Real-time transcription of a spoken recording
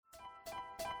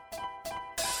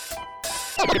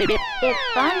It's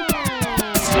fun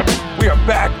time. We are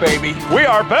back, baby. We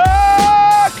are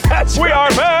back! We are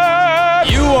back!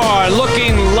 You are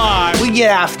looking live. We get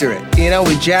after it. You know,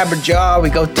 we jabber jaw, we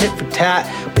go tit for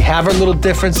tat, we have our little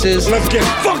differences. Let's get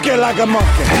funky like a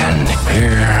monkey. And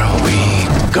here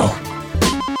we go.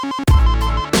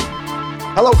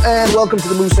 Hello and welcome to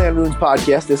the Moose and Runes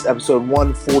podcast. This is episode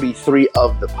 143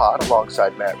 of the pod.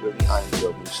 Alongside Matt Rooney, I am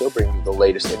Joe Musso, bringing you the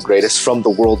latest and greatest from the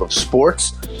world of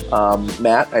sports.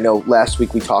 Matt, I know last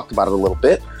week we talked about it a little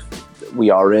bit. We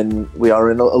are in a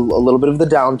little bit of the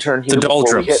downturn here. The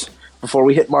doldrums. Before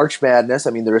we hit March Madness.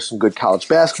 I mean, there is some good college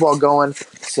basketball going,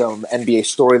 some NBA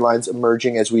storylines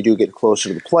emerging as we do get closer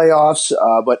to the playoffs,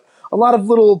 but a lot of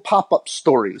little pop-up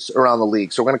stories around the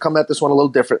league. So we're going to come at this one a little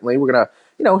differently. We're going to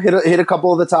hit a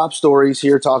couple of the top stories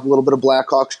here, talk a little bit of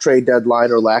Blackhawks trade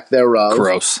deadline or lack thereof.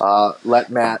 Gross. Let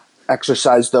Matt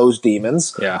exercise those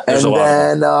demons. Yeah, and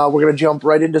then we're going to jump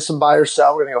right into some buy or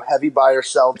sell. We're going to go heavy buy or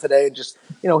sell today and just,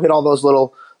 hit all those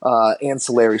little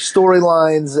ancillary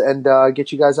storylines and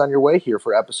get you guys on your way here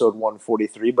for episode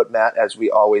 143. But Matt, as we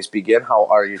always begin, how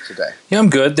are you today? Yeah, I'm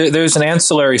good. There's an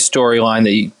ancillary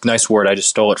storyline nice word. I just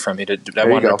stole it from you. I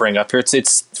wanted to bring up here.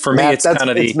 It's for me. It's kind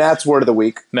of it's Matt's word of the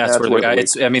week. Matt's word of the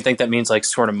week. I think that means like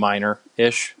sort of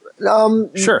minor-ish.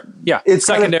 Sure. Yeah. It's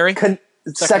secondary.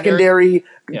 Secondary,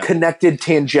 connected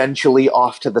tangentially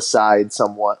off to the side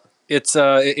somewhat. It's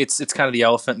kind of the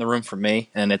elephant in the room for me,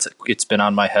 and it's been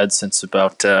on my head since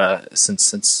about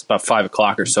 5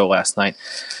 o'clock or so last night.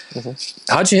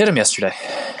 Mm-hmm. How'd you hit him yesterday?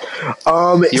 You're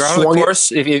on the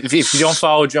course. If you don't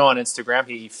follow Joe on Instagram,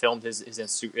 he filmed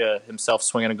himself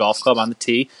swinging a golf club on the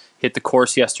tee. Hit the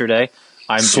course yesterday.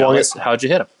 I'm jealous. How'd you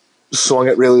hit him? Swung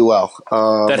it really well.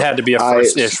 That had to be a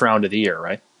first-ish round of the year,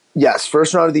 right? Yes,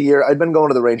 first round of the year. I'd been going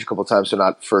to the range a couple of times, so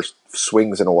not first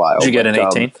swings in a while. Did you get an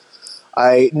 18?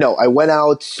 I went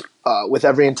out with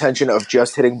every intention of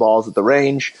just hitting balls at the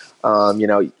range. I'm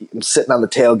sitting on the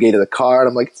tailgate of the car, and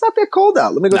I'm like, it's not that cold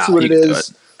out. Let me go see what it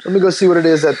is. Let me go see what it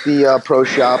is at the pro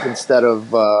shop. Instead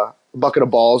of a bucket of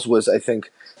balls was, I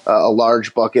think, a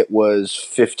large bucket was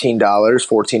 $15,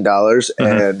 $14,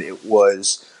 and it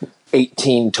was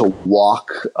 $18 to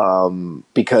walk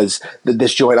because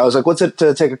this joint, I was like, what's it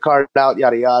to take a cart out,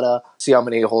 yada yada, see how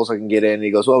many holes I can get in. And he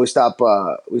goes, well, we stopped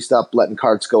letting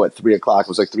carts go at 3 o'clock. It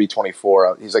was like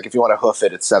 3:24. He's like, if you want to hoof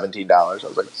it, it's $17. I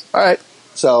was like, all right.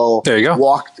 So there you go.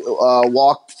 Walked,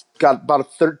 got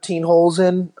about 13 holes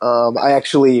in. I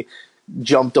actually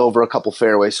jumped over a couple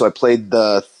fairways, so I played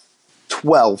the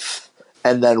 12th.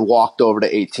 And then walked over to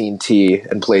 18T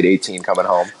and played 18 coming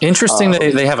home. Interesting that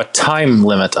they have a time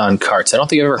limit on carts. I don't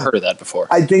think I've ever heard of that before.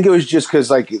 I think it was just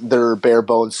because they're bare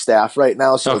bones staff right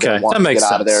now, so they didn't want to get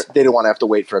out of there. They didn't want to have to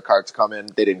wait for a cart to come in.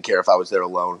 They didn't care if I was there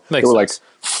alone. There were like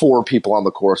 4 people on the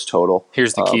course total.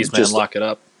 Here's the keys, man. Lock it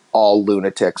up. All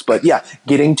lunatics. But yeah,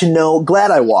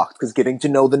 glad I walked because getting to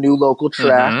know the new local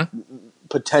track,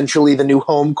 potentially the new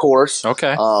home course.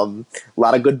 Okay. A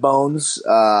lot of good bones.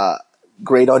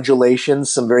 Great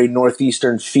undulations, some very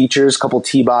northeastern features, a couple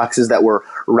tee boxes that were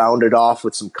rounded off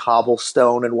with some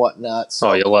cobblestone and whatnot.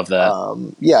 So, you'll love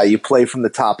that. You play from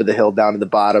the top of the hill down to the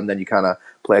bottom, then you kind of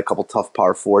play a couple tough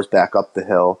par fours back up the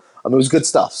hill. It was good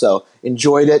stuff. So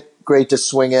enjoyed it. Great to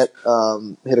swing it.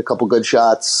 Hit a couple good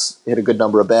shots. Hit a good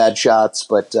number of bad shots.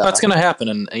 But that's going to happen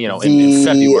in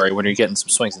February when you're getting some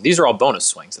swings. These are all bonus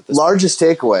swings at this largest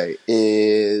point. Takeaway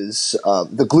is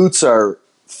the glutes are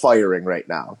firing right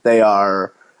now. There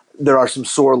are some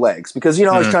sore legs because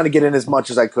I was trying to get in as much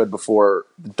as I could before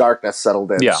the darkness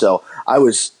settled in. Yeah. So I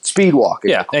was speed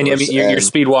walking. Yeah, and you're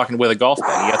speed walking with a golf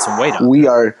bag. You got some weight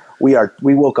on.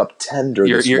 We woke up tender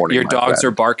this morning. Your dogs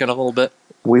are barking a little bit.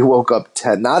 We woke up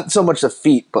 10. Not so much the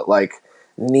feet, but like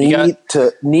need a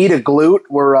glute.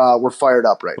 We're fired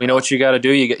up right now. You know what you got to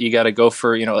do? You got to go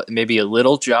for maybe a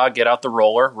little jog. Get out the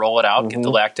roller, roll it out, get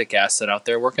the lactic acid out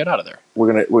there, work it out of there.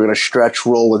 We're gonna stretch,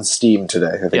 roll, and steam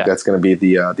today. I think that's going to be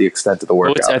the extent of the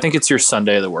workout. I think it's your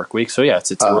Sunday of the work week, so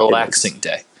it's a relaxing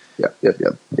day. Yep.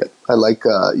 I like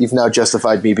you've now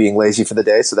justified me being lazy for the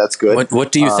day, so that's good.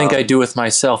 What do you think I do with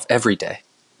myself every day?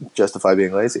 Justify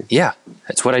being lazy. Yeah,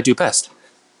 that's what I do best.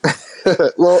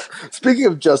 Well, speaking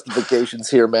of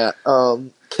justifications here, Matt,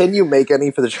 can you make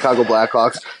any for the Chicago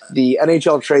Blackhawks? The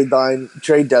NHL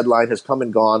trade deadline has come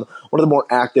and gone. One of the more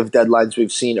active deadlines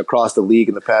we've seen across the league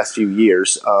in the past few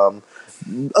years.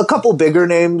 A couple bigger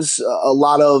names, a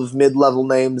lot of mid-level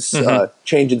names,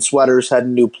 changing sweaters,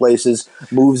 heading new places,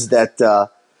 moves that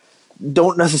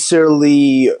don't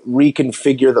necessarily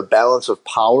reconfigure the balance of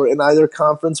power in either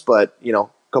conference, but,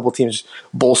 a couple teams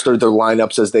bolstered their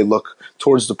lineups as they look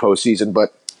towards the postseason.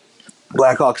 But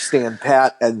Blackhawks stand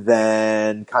pat, and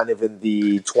then kind of in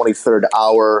the 23rd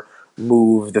hour,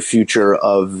 move the future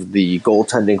of the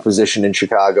goaltending position in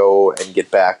Chicago and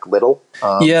get back Little.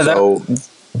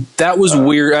 That was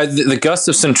weird. The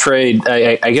Gustafsson trade,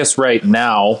 I guess right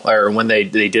now, or when they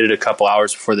did it a couple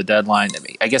hours before the deadline,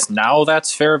 I guess now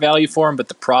that's fair value for him, but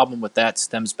the problem with that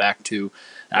stems back to,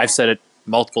 I've said it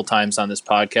multiple times on this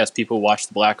podcast, people who watch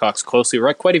the Blackhawks closely,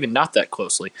 or quite even not that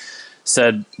closely,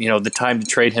 said, the time to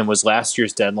trade him was last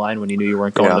year's deadline when you knew you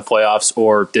weren't going to the playoffs,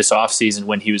 or this offseason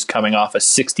when he was coming off a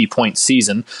 60-point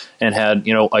season and had,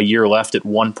 a year left at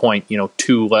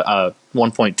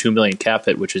 1.2 million cap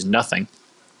hit, which is nothing.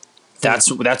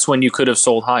 That's when you could have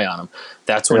sold high on him.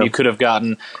 That's when you could have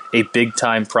gotten a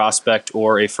big-time prospect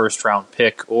or a first-round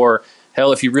pick, or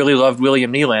hell, if you really loved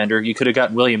William Nylander, you could have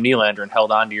gotten William Nylander and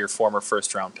held on to your former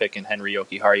first-round pick in Henri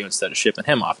Jokiharju instead of shipping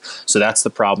him off. So that's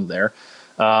the problem there.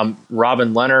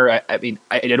 Robin Lehner,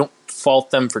 I don't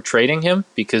fault them for trading him,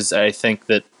 because I think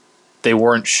that they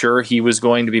weren't sure he was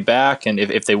going to be back, and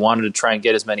if they wanted to try and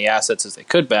get as many assets as they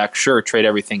could back, sure, trade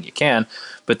everything you can.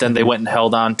 But then they went and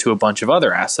held on to a bunch of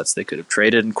other assets they could have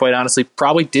traded, and quite honestly,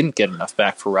 probably didn't get enough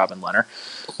back for Robin Lehner,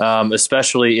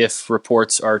 especially if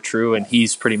reports are true, and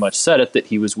he's pretty much said it, that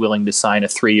he was willing to sign a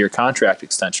 3-year contract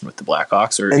extension with the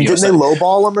Blackhawks. And didn't they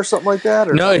lowball him or something like that?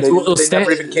 Or no,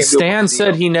 Stan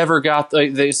said he never got.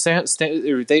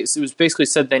 It was basically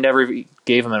said they never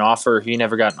gave him an offer. He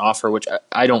never got an offer, which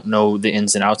I don't know the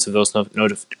ins and outs of those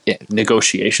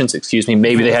negotiations. Excuse me.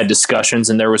 Maybe they had discussions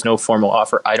and there was no formal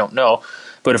offer. I don't know.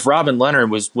 But if Robin Lehner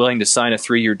was willing to sign a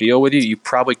 3-year deal with you, you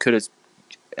probably could have.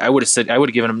 I would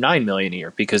have given him $9 million a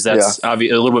year, because that's a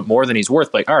little bit more than he's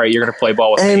worth. Like, all right, you're going to play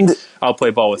ball with me. I'll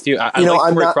play ball with you. I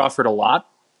like Corey Crawford a lot.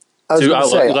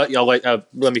 Let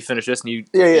me finish this, and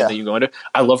then you go into it.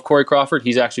 I love Corey Crawford.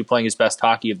 He's actually playing his best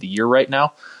hockey of the year right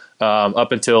now.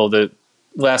 Up until the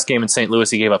last game in St. Louis,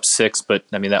 he gave up 6, but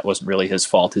that wasn't really his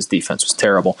fault. His defense was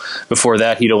terrible. Before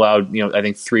that, he'd allowed I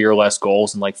think 3 or less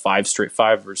goals in like 5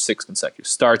 or 6 consecutive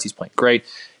starts. He's playing great.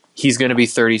 He's going to be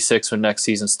 36 when next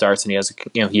season starts, and he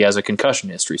has a concussion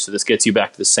history. So this gets you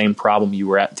back to the same problem you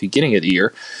were at the beginning of the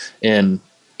year. And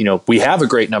we have a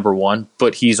great number one,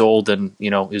 but he's old and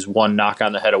is one knock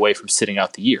on the head away from sitting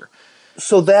out the year.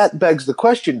 So that begs the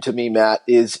question to me, Matt,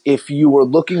 is if you were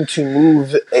looking to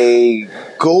move a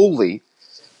goalie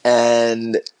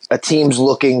and a team's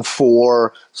looking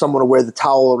for someone to wear the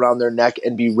towel around their neck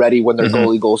and be ready when their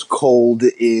goalie goes cold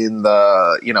in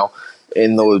the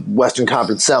in the Western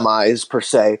Conference semis per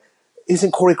se,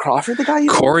 isn't Corey Crawford the guy?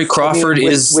 Corey Crawford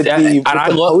is with the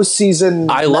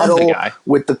postseason. I love the guy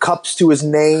with the cups to his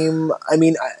name.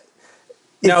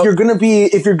 If you're gonna be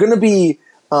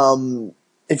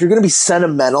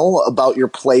sentimental about your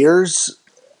players,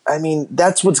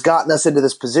 that's what's gotten us into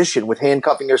this position with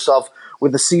handcuffing yourself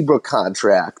with the Seabrook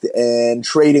contract and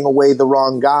trading away the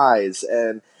wrong guys,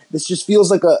 and this just feels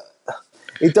like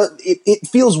It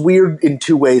feels weird in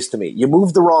 2 ways to me. You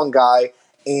move the wrong guy,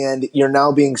 and you're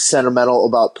now being sentimental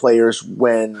about players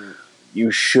when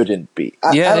you shouldn't be.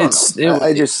 The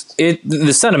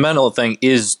sentimental thing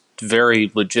is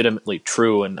very legitimately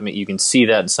true, and you can see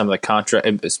that in some of the contract,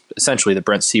 essentially the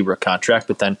Brent Seabrook contract.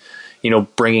 But then,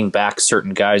 bringing back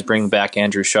certain guys, bringing back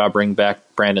Andrew Shaw, bringing back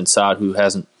Brandon Saad, who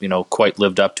hasn't quite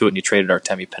lived up to it, and you traded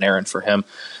Artemi Panarin for him.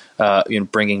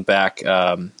 Bringing back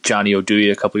Johnny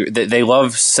Oduya a couple of years. They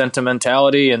love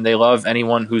sentimentality, and they love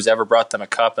anyone who's ever brought them a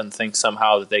cup and think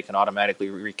somehow that they can automatically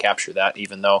recapture that,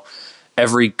 even though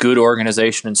every good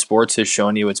organization in sports has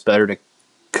shown you it's better to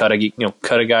cut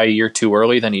a guy a year too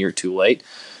early than a year too late.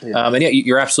 Yeah.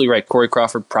 You're absolutely right. Corey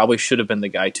Crawford probably should have been the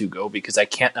guy to go, because I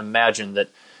can't imagine that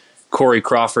Corey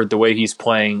Crawford, the way he's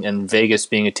playing, and Vegas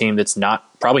being a team that's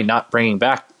probably not bringing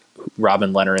back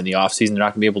Robin Lehner in the offseason, they're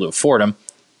not going to be able to afford him,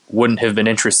 wouldn't have been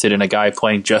interested in a guy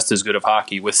playing just as good of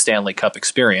hockey with Stanley Cup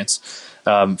experience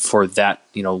for that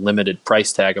limited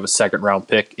price tag of a 2nd-round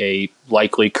pick, a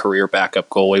likely career backup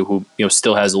goalie who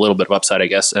still has a little bit of upside, I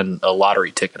guess, and a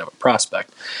lottery ticket of a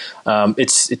prospect.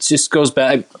 It just goes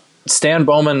back. Stan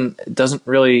Bowman doesn't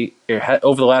really,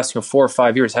 over the last 4 or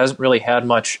 5 years, hasn't really had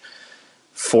much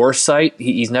foresight.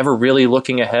 He's never really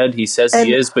looking ahead. He says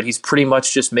he is, but he's pretty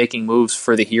much just making moves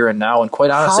for the here and now. And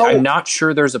quite honestly, I'm not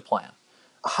sure there's a plan.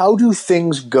 How do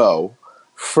things go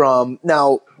from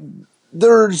now?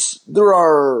 There's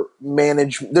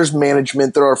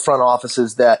management, there are front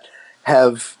offices that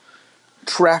have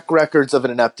track records of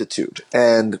an ineptitude,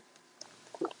 and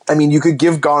you could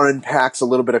give Garin Pax a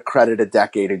little bit of credit a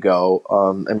decade ago.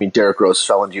 Derek Rose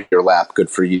fell into your lap. Good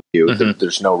for you. Mm-hmm.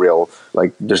 There's no real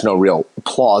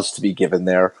applause to be given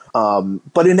there.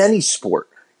 But in any sport,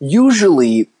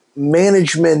 usually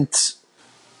management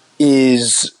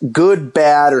is good,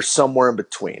 bad, or somewhere in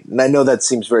between. And I know that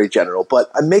seems very general, but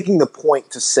I'm making the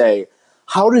point to say,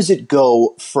 how does it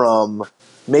go from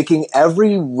making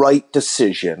every right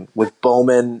decision with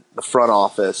Bowman, the front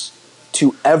office,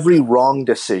 to every wrong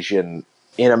decision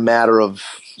in a matter of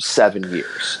 7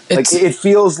 years? It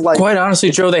feels like... Quite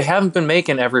honestly, Joe, they haven't been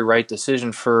making every right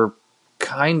decision for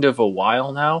kind of a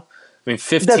while now. I mean,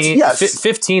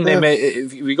 15 they made.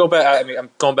 If we go back, I mean, I'm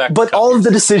going back. But all of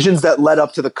the decisions that led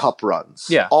up to the Cup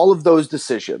runs, all of those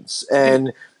decisions,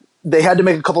 and they had to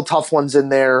make a couple tough ones in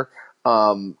there.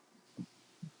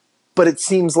 But it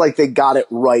seems like they got it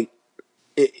right.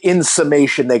 In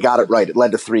summation, they got it right. It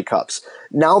led to 3 Cups.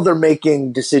 Now they're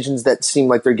making decisions that seem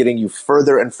like they're getting you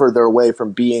further and further away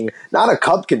from being not a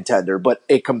Cup contender, but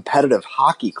a competitive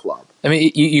hockey club. I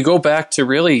mean, you go back to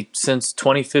really since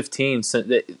 2015,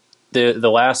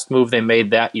 the last move they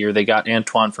made that year, they got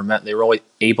Antoine Vermette. They were only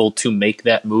able to make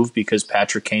that move because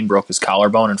Patrick Kane broke his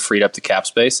collarbone and freed up the cap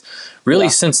space. Really,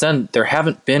 since then, there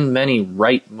haven't been many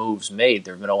right moves made.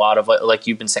 There have been a lot of, like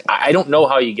you've been saying, I don't know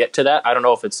how you get to that. I don't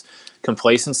know if it's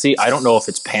complacency. I don't know if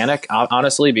it's panic,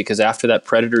 honestly, because after that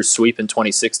Predators sweep in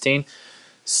 2016,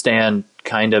 Stan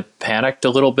kind of panicked a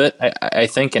little bit, I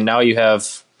think, and now you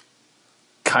have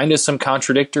kind of some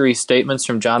contradictory statements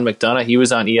from John McDonough. He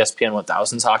was on ESPN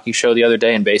 1000's hockey show the other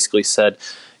day and basically said,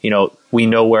 we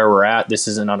know where we're at. This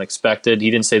isn't unexpected. He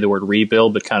didn't say the word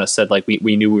rebuild, but kind of said like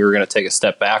we knew we were going to take a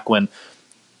step back. When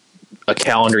a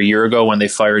calendar year ago when they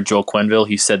fired Joel Quenneville,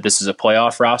 he said this is a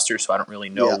playoff roster, so I don't really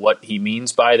know what he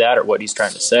means by that or what he's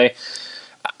trying to say.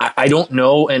 I don't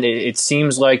know, and it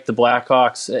seems like the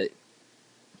Blackhawks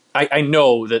I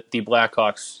know that the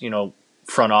Blackhawks,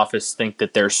 front office think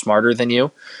that they're smarter than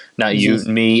you, not you,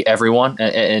 me, everyone,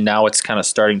 and now it's kind of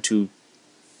starting to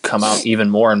come out even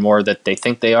more and more that they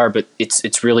think they are, but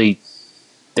it's really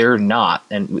they're not.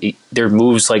 And their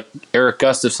moves, like Eric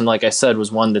Gustafsson, like I said,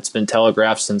 was one that's been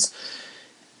telegraphed since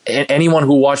anyone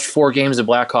who watched 4 games of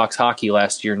Blackhawks hockey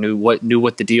last year knew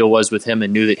what the deal was with him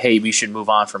and knew that, hey, we should move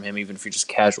on from him even if you're just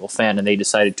a casual fan, and they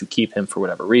decided to keep him for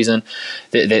whatever reason.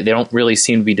 They don't really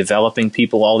seem to be developing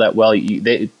people all that well.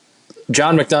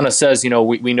 John McDonough says,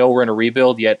 we know we're in a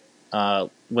rebuild, yet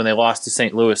when they lost to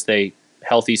St. Louis, they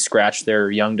healthy scratched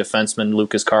their young defenseman,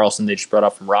 Lucas Carlson, they just brought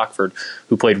up from Rockford,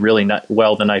 who played really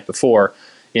well the night before,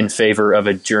 in favor of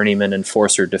a journeyman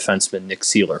enforcer defenseman, Nick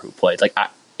Seeler, who played.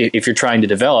 If you're trying to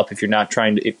develop, if you're not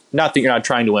trying to, not that you're not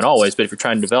trying to win always, but if you're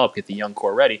trying to develop, get the young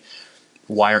core ready,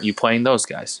 why aren't you playing those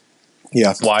guys?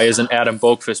 Yeah. Why isn't Adam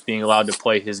Boqvist being allowed to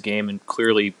play his game and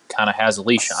clearly kind of has a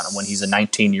leash on him when he's a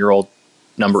 19-year-old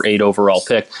number 8 overall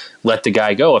pick? Let the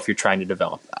guy go if you're trying to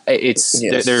develop.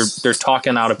 They're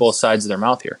talking out of both sides of their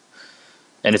mouth here,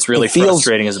 and it's really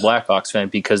frustrating as a Blackhawks fan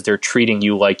because they're treating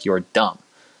you like you're dumb.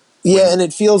 Yeah, and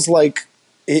it feels like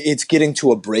it's getting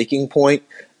to a breaking point,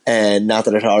 and not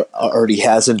that it already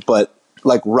hasn't, but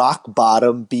like rock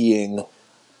bottom being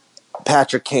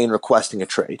Patrick Kane requesting a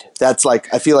trade. That's I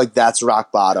feel like that's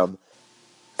rock bottom.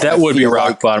 That would be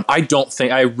rock bottom.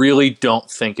 I really don't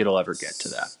think it'll ever get to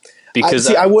that.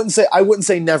 Because I wouldn't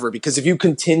say never, because if you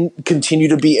continue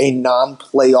to be a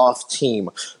non-playoff team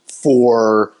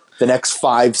for the next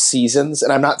 5 seasons,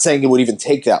 and I'm not saying it would even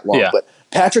take that long, but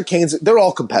Patrick Kane's, they're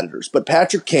all competitors, but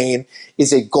Patrick Kane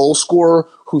is a goal scorer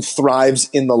who thrives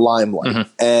in the limelight,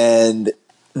 and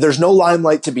there's no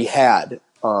limelight to be had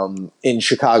in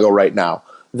Chicago right now.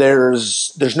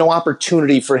 There's no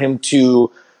opportunity for him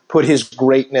to put his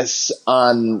greatness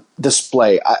on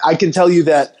display. I can tell you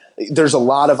that there's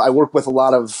I work with a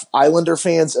lot of Islander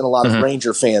fans and a lot of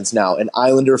Ranger fans now, and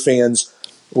Islander fans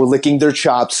were licking their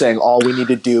chops saying all we need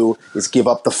to do is give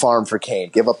up the farm for Kane,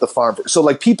 give up the farm.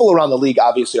 So people around the league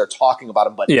obviously are talking about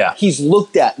him, but he's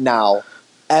looked at now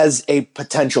as a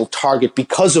potential target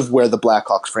because of where the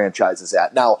Blackhawks franchise is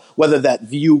at. Now, whether that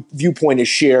viewpoint is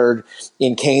shared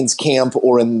in Kane's camp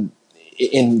or in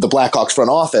the Blackhawks front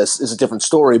office is a different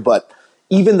story, but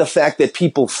even the fact that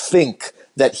people think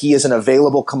that he is an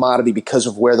available commodity because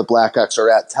of where the Blackhawks are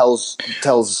at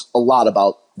tells a lot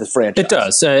about the franchise. It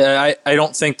does. I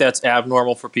don't think that's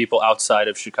abnormal for people outside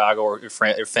of Chicago or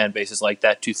fan bases like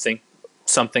that to think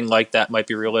something like that might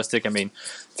be realistic. I mean,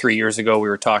 3 years ago we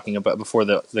were talking about, before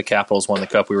the Capitals won the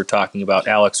Cup, we were talking about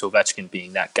Alex Ovechkin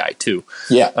being that guy too.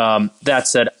 Yeah. That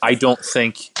said, I don't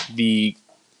think the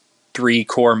 3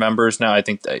 core members now, I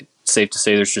think it's safe to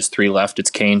say there's just 3 left. It's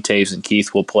Kane, Taves, and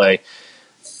Keith will play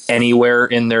anywhere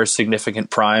in their significant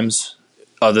primes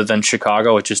other than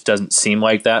Chicago. It just doesn't seem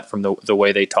like that from the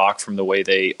way they talk, from the way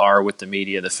they are with the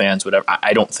media, the fans, whatever.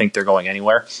 I don't think they're going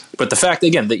anywhere. But the fact,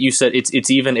 again, that you said it's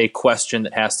even a question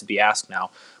that has to be asked now.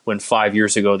 when 5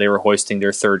 years ago they were hoisting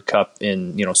their third cup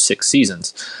in 6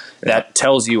 seasons. That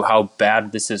tells you how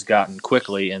bad this has gotten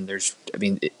quickly. And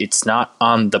it's not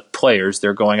on the players.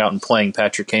 They're going out and playing.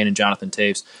 Patrick Kane and Jonathan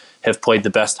Toews have played the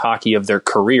best hockey of their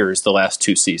careers the last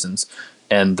 2 seasons.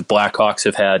 And the Blackhawks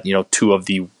have had, 2 of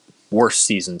the worst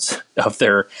seasons of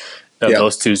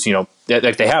those two's,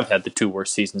 they have had the 2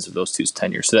 worst seasons of those two's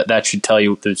tenure. So that should tell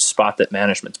you the spot that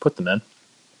management's put them in.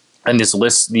 And these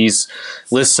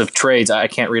lists of trades, I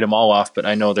can't read them all off, but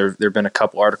I know there have been a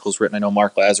couple articles written. I know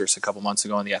Mark Lazarus a couple months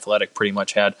ago in The Athletic pretty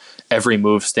much had every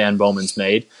move Stan Bowman's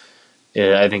made.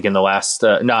 I think in the last,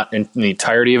 not in the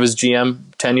entirety of his GM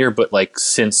tenure, but like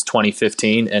since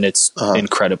 2015, and it's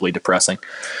incredibly depressing.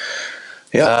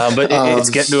 Yeah, but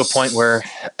it's getting to a point where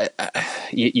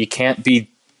you can't be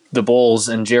the Bulls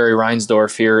and Jerry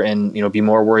Reinsdorf here and be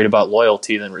more worried about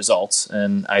loyalty than results.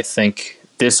 And I think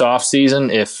this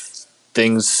offseason, if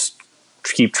things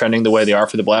keep trending the way they are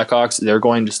for the Blackhawks, they're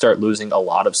going to start losing a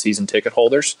lot of season ticket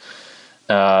holders.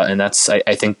 And that's,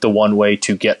 I think, the one way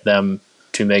to get them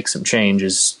to make some change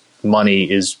is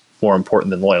money is more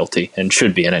important than loyalty and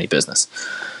should be in any business.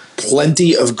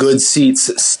 Plenty of good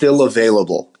seats still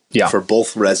available for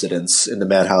both residents in the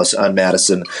Madhouse on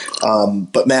Madison.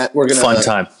 But Matt, we're going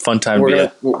to... Fun time to be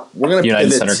a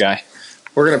United Center guy.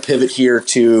 We're going to pivot here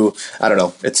to, I don't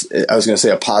know, I was going to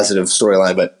say a positive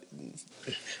storyline, but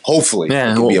hopefully it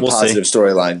can be a positive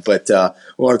storyline. But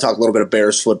we want to talk a little bit of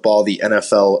Bears football, the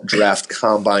NFL Draft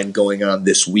Combine going on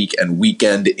this week and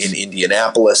weekend in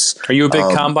Indianapolis. Are you a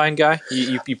big Combine guy?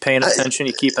 You paying attention?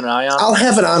 You keeping an eye on? I'll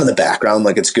have it on in the background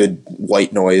like it's good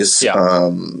white noise. Yeah.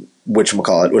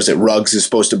 Whatchamacallit, was it? Ruggs is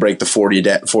supposed to break the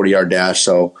 40-yard dash,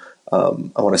 so...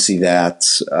 I want to see that.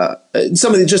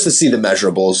 Just to see the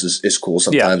measurables is cool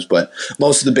sometimes, but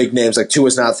most of the big names like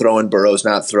Tua's not throwing, Burrow's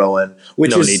not throwing.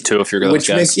 Need to if you're going to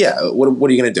guys. What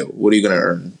are you going to do? What are you going to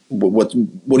earn? What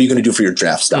are you going to do for your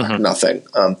draft stock? Mm-hmm. Nothing.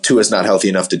 Tua's not healthy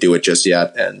enough to do it just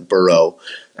yet, and Burrow,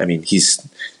 he's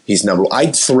number one.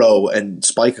 I'd throw and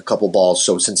spike a couple balls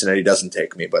so Cincinnati doesn't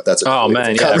take me, but that's I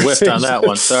whiffed on that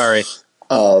one. Sorry.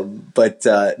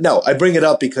 No, I bring it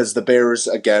up because the Bears,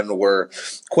 again, were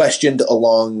questioned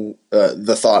along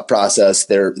the thought process,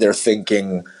 their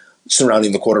thinking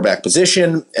surrounding the quarterback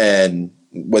position, and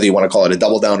whether you want to call it a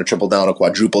double down, a triple down, a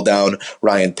quadruple down.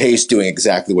 Ryan Pace doing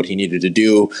exactly what he needed to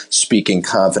do, speaking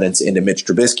confidence into Mitch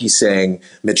Trubisky, saying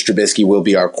Mitch Trubisky will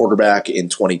be our quarterback in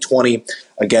 2020.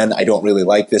 Again, I don't really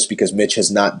like this because Mitch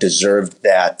has not deserved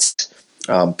that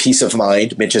peace of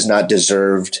mind. Mitch has not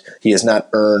deserved, he has not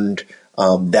earned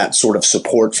that sort of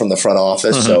support from the front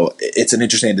office. Mm-hmm. So it's an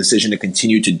interesting decision to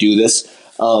continue to do this.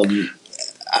 I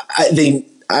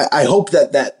hope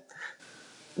that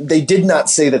they did not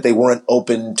say that they weren't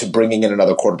open to bringing in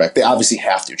another quarterback. They obviously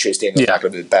have to. Chase Daniel's not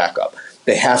going to be the backup.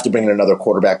 They have to bring in another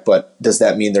quarterback, but does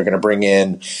that mean they're going to bring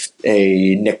in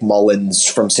a Nick Mullins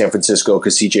from San Francisco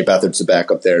because CJ Beathard's the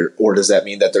backup there? Or does that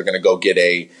mean that they're going to go get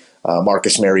a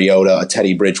Marcus Mariota, a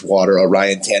Teddy Bridgewater, a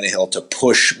Ryan Tannehill to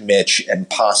push Mitch and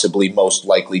possibly most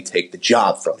likely take the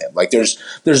job from him? Like there's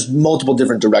multiple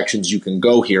different directions you can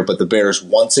go here, but the Bears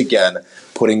once again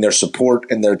putting their support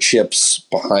and their chips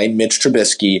behind Mitch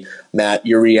Trubisky. Matt,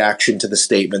 your reaction to the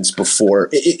statements before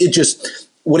it just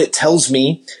what it tells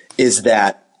me is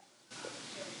that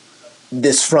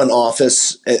this front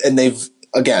office, and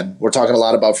we're talking a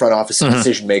lot about front office and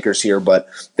decision makers here, but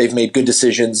they've made good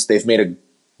decisions. They've made a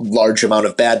large amount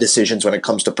of bad decisions when it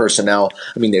comes to personnel.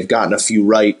 They've gotten a few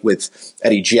right with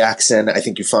Eddie Jackson. I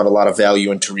think you found a lot of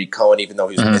value in Tariq Cohen, even though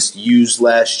he was misused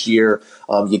last year.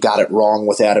 You got it wrong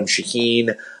with Adam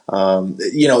Shaheen.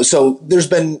 So there's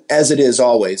been, as it is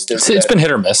always, it's been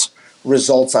hit or miss.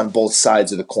 Results on both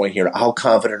sides of the coin here. How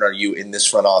confident are you in this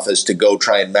front office to go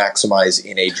try and maximize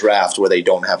in a draft where they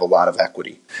don't have a lot of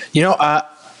equity?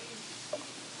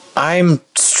 I'm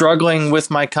struggling with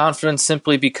my confidence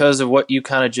simply because of what you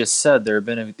kind of just said. There have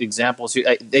been examples.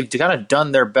 They've kind of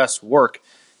done their best work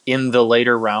in the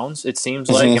later rounds, it seems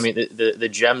like. The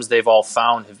gems they've all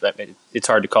found, it's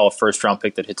hard to call a first-round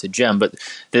pick that hits a gem, but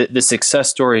the success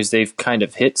stories they've kind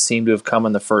of hit seem to have come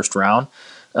in the first round.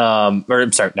 Not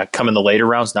come in the later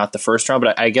rounds, not the first round.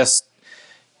 But I guess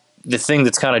the thing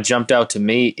that's kind of jumped out to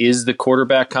me is the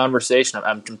quarterback conversation.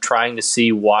 I'm trying to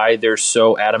see why they're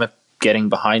so adamant getting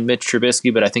behind Mitch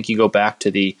Trubisky, but I think you go back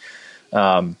to the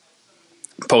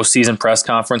postseason press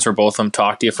conference where both of them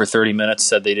talked to you for 30 minutes,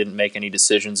 said they didn't make any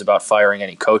decisions about firing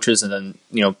any coaches, and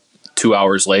then 2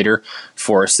 hours later,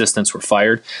 4 assistants were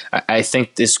fired. I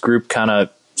think this group kind of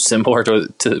similar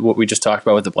to what we just talked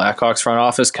about with the Blackhawks front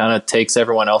office, kind of takes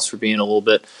everyone else for being a little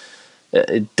bit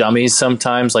dummies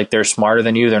sometimes. Like, they're smarter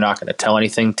than you. They're not going to tell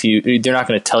anything to you. They're not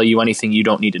going to tell you anything you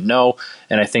don't need to know.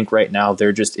 And I think right now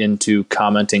they're just into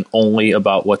commenting only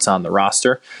about what's on the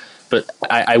roster. But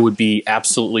I would be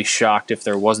absolutely shocked if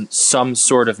there wasn't some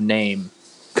sort of name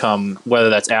come, whether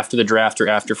that's after the draft or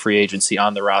after free agency,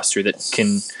 on the roster that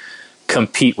can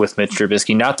compete with Mitch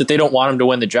Trubisky. Not that they don't want him to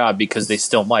win the job, because they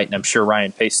still might, and I'm sure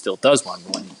Ryan Pace still does want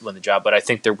him to win the job, but I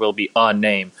think there will be a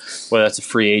name, whether that's a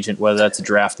free agent, whether that's a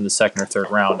draft in the second or third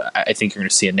round. I think you're going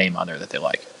to see a name on there that they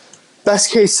like.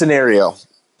 Best case scenario,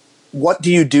 what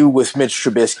do you do with Mitch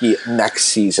Trubisky next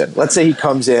season? Let's say he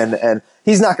comes in and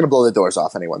he's not going to blow the doors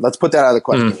off anyone. Let's put that out of the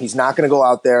question. He's not going to go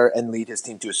out there and lead his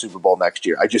team to a Super Bowl next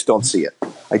year. I just don't see it.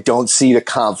 I don't see the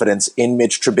confidence in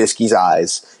Mitch Trubisky's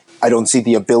eyes. I don't see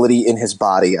the ability in his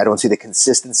body. I don't see the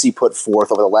consistency put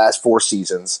forth over the last 4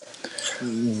 seasons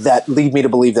that lead me to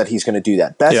believe that he's going to do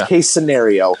that. Best case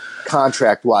scenario,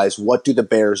 contract-wise, what do the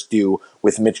Bears do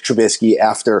with Mitch Trubisky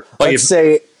after, let's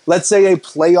say a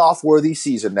playoff-worthy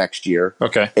season next year,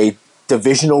 a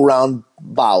divisional round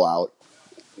bow-out?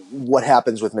 What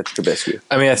happens with Mitch Trubisky?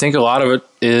 I mean, I think a lot of it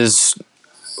is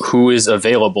who is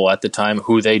available at the time,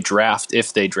 who they draft,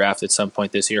 if they draft at some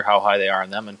point this year, how high they are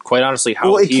on them, and quite honestly,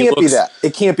 how it can't be that.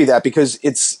 It can't be that, because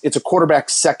it's a quarterback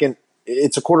second.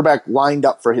 It's a quarterback lined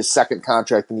up for his second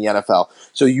contract in the NFL.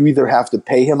 So you either have to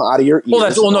pay him out of your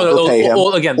ears,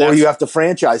 or you have to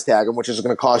franchise tag him, which is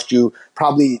going to cost you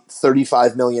probably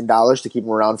 $35 million to keep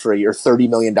him around for a year, $30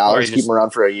 million to keep him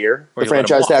around for a year. The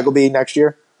franchise tag will be next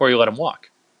year. Or you let him walk.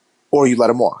 Or you let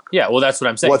him walk. Yeah, well, that's what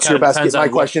I'm saying. What's your best case? My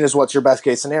question is, what's your best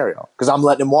case scenario? Because I'm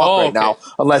letting him walk now,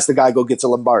 unless the guy gets a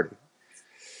Lombardi.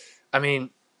 I mean,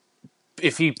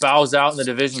 if he bows out in the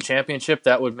division championship,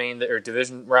 that would mean or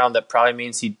division round, that probably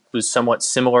means he was somewhat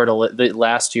similar to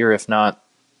last year, if not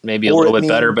maybe a little bit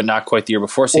better, but not quite the year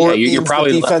before. So you're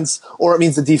probably or it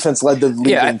means the defense led the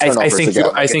league in turnovers.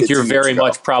 I think you're very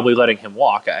much probably letting him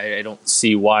walk. I don't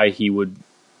see why he would.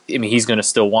 I mean, he's going to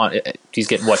still want it. He's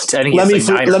getting what? 10? Let me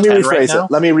rephrase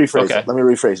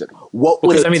it. What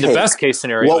would it take? The best case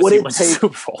scenario is he wins the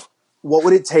Super Bowl. What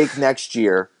would it take next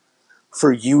year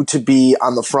for you to be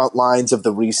on the front lines of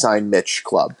the re-sign Mitch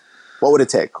club? What would it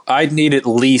take? I'd need at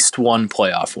least one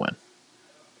playoff win.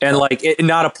 And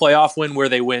not a playoff win where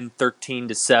they win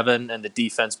 13-7 and the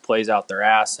defense plays out their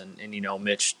ass and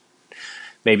Mitch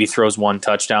maybe throws one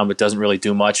touchdown but doesn't really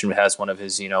do much and has one of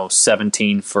his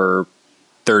 17 for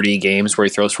 30 games where he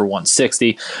throws for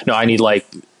 160. No, I need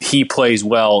he plays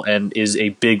well and is a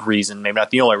big reason, maybe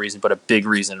not the only reason, but a big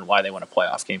reason why they win a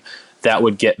playoff game. That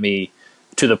would get me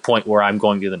to the point where I'm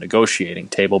going to the negotiating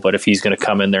table. But if he's going to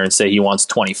come in there and say he wants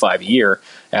 25 a year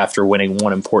after winning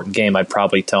one important game, I'd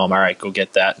probably tell him, all right, go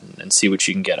get that and see what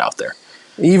you can get out there.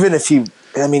 Even if he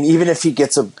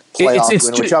gets a playoff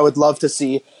win, which I would love to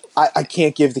see, I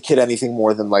can't give the kid anything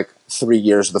more than 3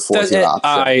 years of the fourth year option.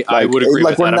 I would agree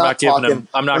with that.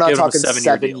 I'm not giving him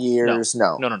 7 years.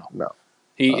 No.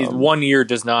 1 year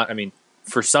does not. I mean,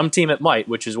 for some team it might,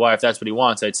 which is why if that's what he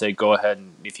wants, I'd say go ahead,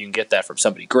 and if you can get that from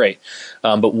somebody, great.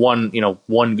 But one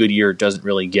good year doesn't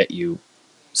really get you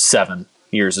 7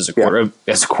 years as a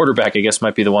quarterback. I guess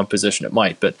might be the one position it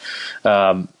might, but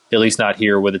at least not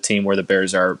here with a team where the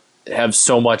Bears have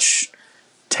so much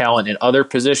talent in other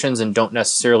positions and don't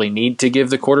necessarily need to give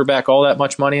the quarterback all that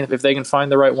much money if they can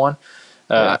find the right one.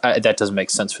 That doesn't make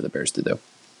sense for the Bears to do.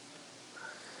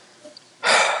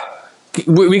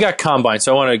 We got combine,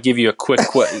 so I want to give you a quick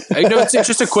it's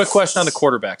just a quick question on the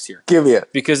quarterbacks here. Give me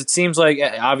it. Because it seems like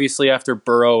obviously after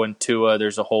Burrow and Tua,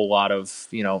 there's a whole lot of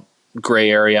gray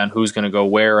area on who's going to go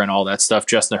where and all that stuff.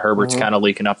 Justin Herbert's kind of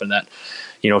leaking up in that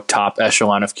top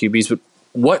echelon of QBs, but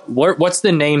what's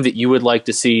the name that you would like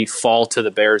to see fall to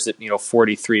the Bears at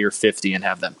 43 or 50 and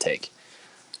have them take?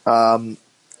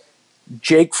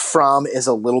 Jake Fromm is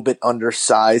a little bit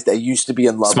undersized. I used to be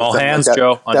in love Small with him. hands,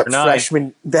 Joe. Under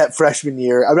 9. That freshman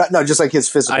year. Just like his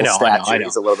physical stature. I know.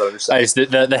 He's a little bit undersized.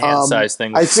 The hand size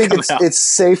thing. I think it's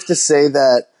safe to say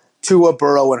that Tua,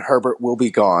 Burrow, and Herbert will be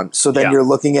gone. So then you're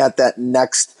looking at that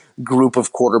next group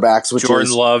of quarterbacks, which Jordan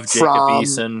is Love, Jacob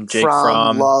Eason, Jake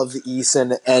Fromm, Love,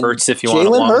 Eason, and Hurts if you want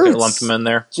to lump him in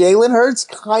there. Jalen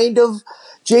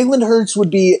Hurts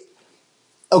would be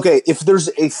okay if there's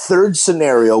a third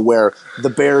scenario where the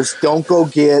Bears don't go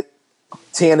get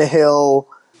Tannehill,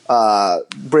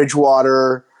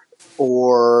 Bridgewater,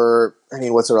 or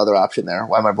what's their other option there?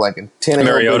 Why am I blanking? Tannehill,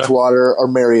 Mariota. Bridgewater, or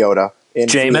Mariota.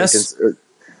 Jameis?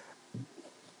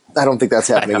 I don't think that's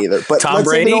happening either. But Tom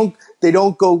Brady? They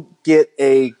don't go get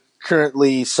a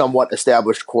currently somewhat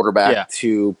established quarterback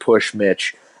to push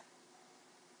Mitch.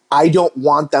 I don't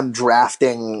want them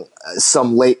drafting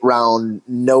some late round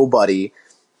nobody.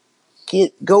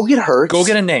 get Hurts. Go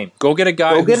get a name. Go get a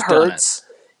guy who's get done Hurts. it.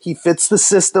 He fits the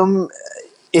system.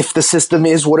 If the system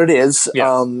is what it is,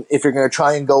 if you're going to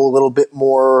try and go a little bit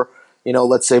more,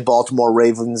 let's say Baltimore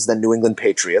Ravens than New England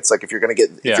Patriots, like if you're going to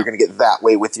get that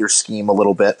way with your scheme a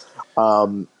little bit,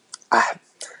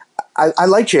 I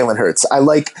like Jalen Hurts. I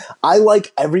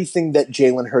like everything that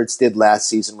Jalen Hurts did last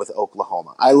season with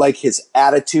Oklahoma. I like his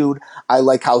attitude. I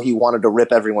like how he wanted to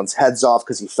rip everyone's heads off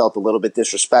because he felt a little bit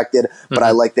disrespected. But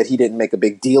I like that he didn't make a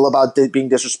big deal about being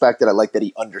disrespected. I like that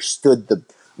he understood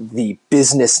the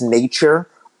business nature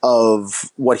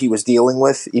of what he was dealing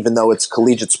with. Even though it's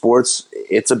collegiate sports,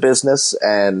 it's a business,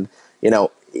 and there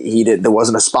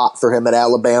wasn't a spot for him at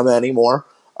Alabama anymore.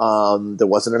 There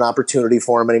wasn't an opportunity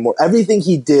for him anymore. Everything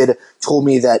he did told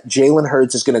me that Jalen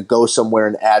Hurts is going to go somewhere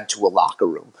and add to a locker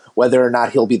room. Whether or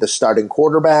not he'll be the starting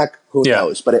quarterback, who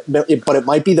knows? But it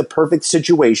might be the perfect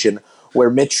situation where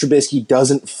Mitch Trubisky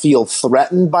doesn't feel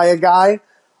threatened by a guy,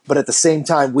 but at the same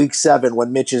time, Week 7,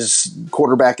 when Mitch's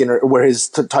quarterback where his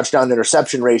touchdown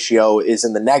interception ratio is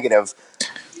in the negative,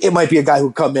 it might be a guy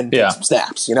who come in and take some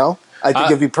snaps. I think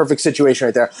it'd be a perfect situation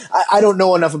right there. I don't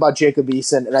know enough about Jacob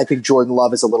Eason, and I think Jordan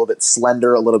Love is a little bit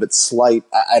slender, a little bit slight.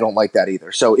 I don't like that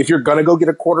either. So if you're going to go get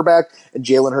a quarterback and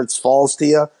Jalen Hurts falls to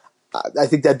you, I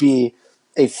think that'd be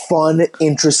a fun,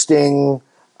 interesting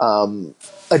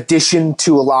addition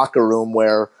to a locker room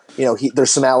where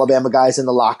there's some Alabama guys in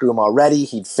the locker room already.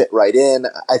 He'd fit right in.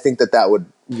 I think that would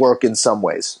work in some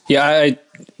ways. Yeah,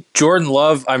 Jordan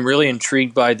Love, I'm really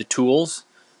intrigued by the tools.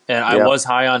 And I was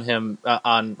high on him,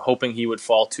 on hoping he would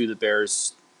fall to the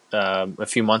Bears a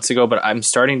few months ago. But I'm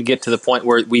starting to get to the point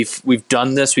where we've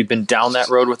done this. We've been down that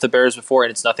road with the Bears before,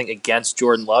 and it's nothing against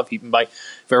Jordan Love. He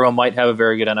very well might have a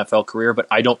very good NFL career, but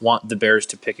I don't want the Bears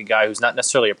to pick a guy who's not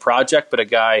necessarily a project, but a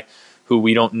guy who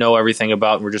we don't know everything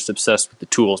about, and we're just obsessed with the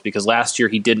tools. Because last year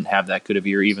he didn't have that good of a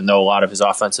year, even though a lot of his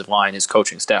offensive line, his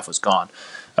coaching staff was gone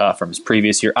from his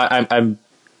previous year. I'm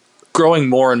growing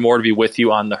more and more to be with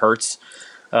you on the Hurts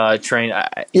train.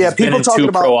 He's been in two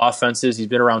pro offenses. He's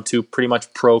been around two pretty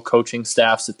much pro coaching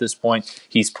staffs at this point.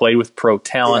 He's played with pro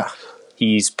talent. Yeah.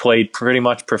 He's played pretty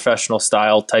much professional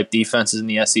style type defenses in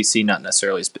the SEC, not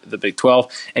necessarily the Big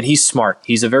 12. And he's smart.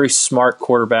 He's a very smart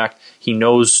quarterback. He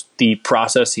knows the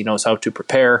process. He knows how to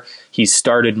prepare. He's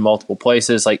started in multiple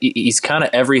places. Like he's kind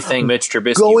of everything Mitch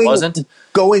Trubisky wasn't.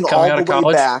 Going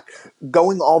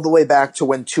all the way back to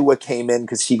when Tua came in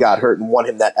because he got hurt and won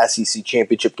him that SEC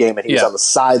championship game, and he was on the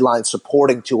sideline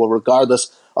supporting Tua,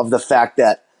 regardless of the fact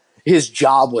that his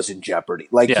job was in jeopardy.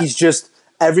 He's just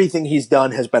everything he's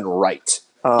done has been right.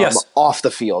 Off the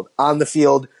field, on the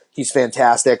field, he's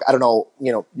fantastic. I don't know.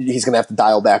 He's going to have to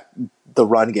dial back the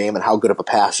run game and how good of a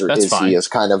passer he is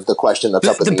kind of the question that's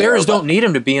up in the Bears don't need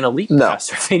him to be an elite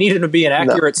passer. They need him to be an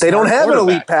accurate They don't have an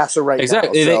elite passer right now.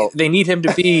 Exactly. They need him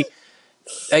to be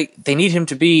they need him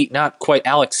to be not quite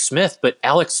Alex Smith, but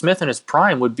Alex Smith in his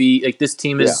prime would be like this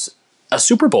team is a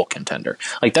Super Bowl contender.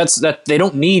 Like that they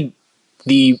don't need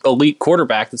the elite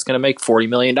quarterback that's going to make $40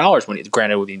 million when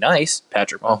granted it would be nice.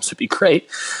 Patrick Mahomes would be great,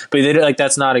 but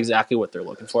that's not exactly what they're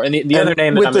looking for. And the other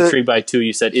name that I'm intrigued by too,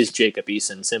 you said, is Jacob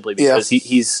Eason, simply because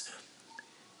he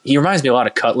reminds me a lot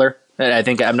of Cutler. And I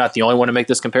think I'm not the only one to make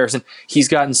this comparison. He's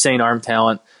got insane arm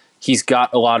talent. He's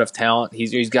got a lot of talent.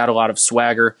 He's got a lot of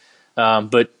swagger.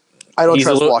 But I don't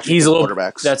trust Washington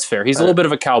quarterbacks. That's fair. He's a little bit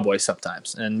of a cowboy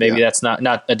sometimes, and maybe that's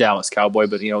not a Dallas Cowboy,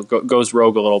 but goes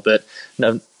rogue a little bit.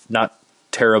 Not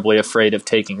terribly afraid of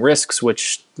taking risks,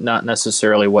 which not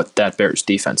necessarily what that Bears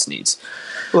defense needs.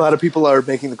 A lot of people are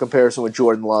making the comparison with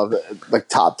Jordan Love, like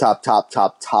top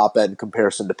end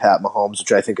comparison to Pat Mahomes,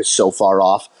 which I think is so far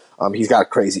off. He's got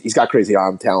crazy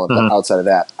arm talent, but outside of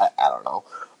that, I don't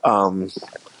know.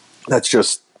 That's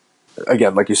just,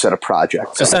 again, like you said, a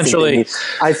project. So essentially,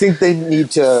 I think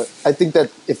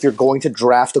that if you're going to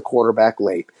draft a quarterback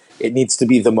late, it needs to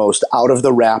be the most out of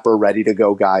the wrapper, ready to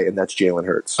go guy, and that's Jalen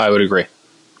Hurts. I would agree.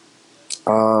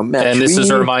 This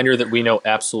is a reminder that we know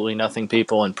absolutely nothing,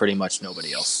 people, and pretty much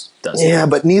nobody else does. Yeah,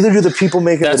 but neither do the people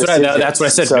making the decisions. That's what I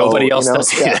said. So, nobody else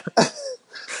does. Yeah.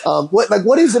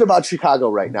 What is it about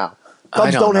Chicago right now?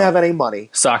 Cubs don't have any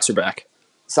money. Sox are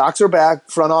back.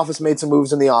 Front office made some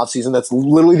moves in the offseason. That's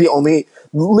literally the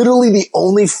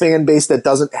only fan base that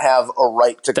doesn't have a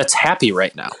right to. That's happy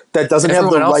right now. That doesn't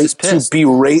have the right to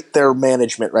berate their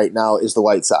management right now is the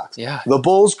White Sox. Yeah. The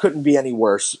Bulls couldn't be any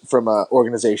worse from an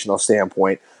organizational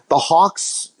standpoint. The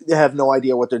Hawks have no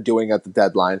idea what they're doing at the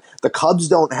deadline. The Cubs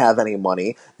don't have any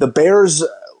money. The Bears,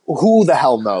 who the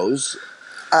hell knows?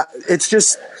 It's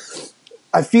just,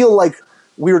 I feel like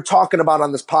we were talking about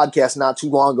on this podcast not too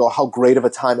long ago how great of a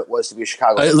time it was to be a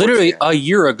Chicago. Literally a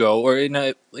year ago, or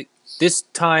this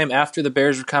time after the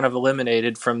Bears were kind of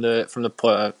eliminated from the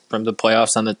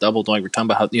playoffs on the double doink, we're talking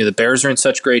about how the Bears are in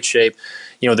such great shape.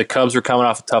 The Cubs were coming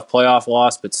off a tough playoff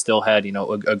loss, but still had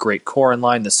a great core in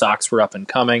line. The Sox were up and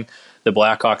coming. The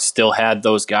Blackhawks still had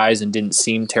those guys and didn't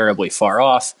seem terribly far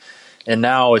off. And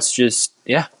now it's just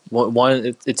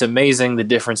it's amazing the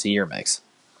difference a year makes.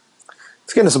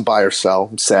 Let's get into some buy or sell.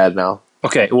 I'm sad now.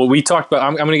 Okay, well, we talked about.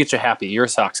 I'm going to get you happy. You're a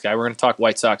Sox guy. We're going to talk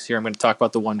White Sox here. I'm going to talk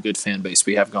about the one good fan base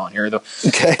we have going here.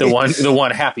 The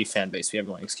one happy fan base we have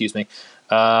going. Excuse me.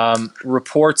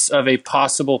 Reports of a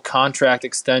possible contract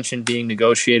extension being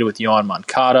negotiated with Yoan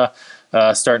Moncada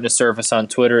starting to surface on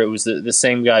Twitter. It was the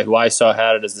same guy who I saw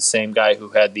had it as the same guy who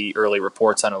had the early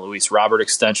reports on a Luis Robert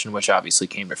extension, which obviously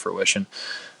came to fruition.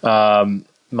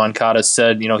 Moncada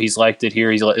said, he's liked it here.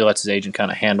 He lets his agent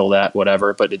kind of handle that,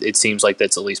 whatever. But it seems like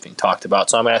that's at least being talked about.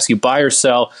 So I'm going to ask you, buy or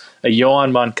sell a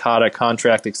Yoan Moncada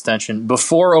contract extension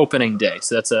before opening day.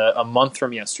 So that's a month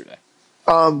from yesterday.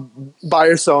 Buy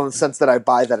or sell in the sense that I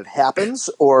buy that it happens,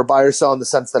 or buy or sell in the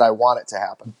sense that I want it to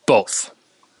happen? Both.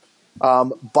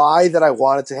 Buy that I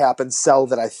want it to happen, sell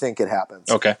that I think it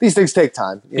happens. Okay. These things take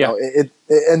time. You know,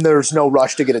 and there's no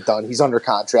rush to get it done. He's under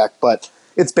contract, but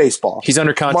it's baseball. He's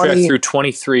under contract through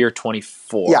 23 or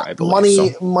 24, I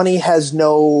believe. Money has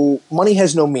no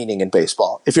meaning in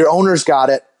baseball. If your owner's got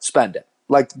it, spend it.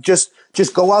 Like just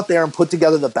go out there and put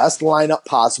together the best lineup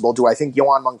possible. Do I think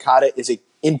Yoan Moncada is an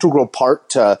integral part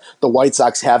to the White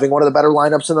Sox having one of the better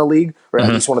lineups in the league, or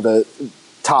at least one of the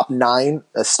top 9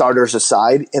 starters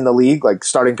aside in the league, like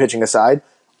starting pitching aside?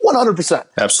 100%.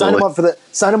 Absolutely.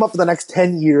 Sign him up for the next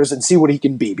 10 years and see what he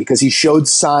can be, because he showed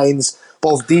signs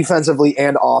both defensively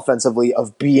and offensively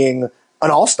of being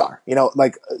an all-star.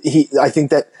 I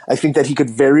think that he could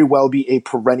very well be a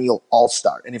perennial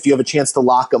all-star. And if you have a chance to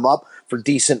lock him up for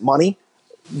decent money,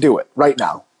 do it right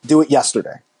now. Do it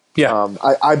yesterday. Yeah.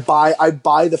 I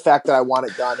buy the fact that I want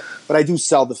it done, but I do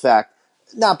sell the fact,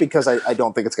 not because I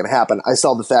don't think it's going to happen. I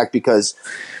sell the fact because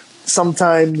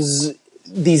sometimes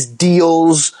these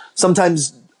deals,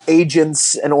 sometimes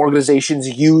agents and organizations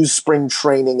use spring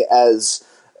training as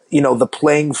the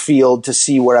playing field to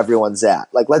see where everyone's at.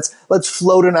 Like let's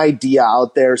float an idea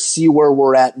out there, see where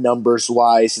we're at numbers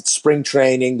wise. It's spring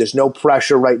training. There's no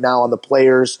pressure right now on the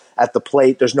players at the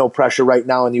plate. There's no pressure right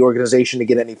now in the organization to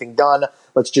get anything done.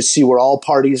 Let's just see where all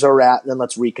parties are at, and then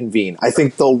let's reconvene. I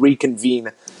think they'll reconvene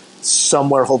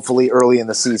somewhere hopefully early in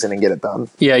the season and get it done.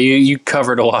 Yeah, you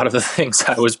covered a lot of the things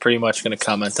I was pretty much going to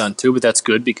comment on too, but that's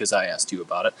good because I asked you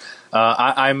about it.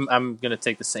 I'm going to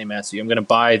take the same answer. I'm going to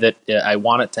buy that I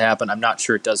want it to happen. I'm not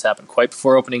sure it does happen quite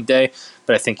before opening day,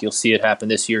 but I think you'll see it happen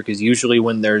this year, because usually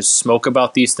when there's smoke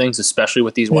about these things, especially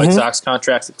with these White Sox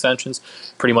contract extensions,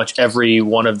 pretty much every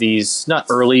one of these, not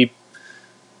early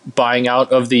buying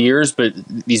out of the years, but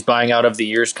these buying out of the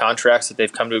years contracts that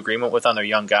they've come to agreement with on their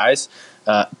young guys,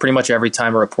 pretty much every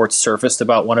time a report's surfaced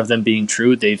about one of them being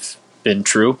true, they've been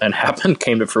true and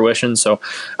came to fruition. So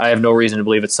I have no reason to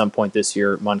believe at some point this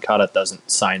year Moncada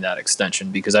doesn't sign that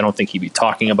extension, because I don't think he'd be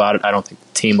talking about it. I don't think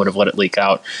the team would have let it leak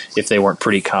out if they weren't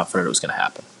pretty confident it was going to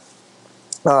happen.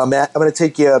 Matt, I'm going to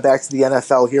take you back to the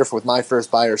NFL here with my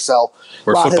first buy or sell.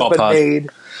 We're football pod.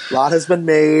 A lot has been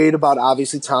made about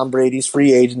obviously Tom Brady's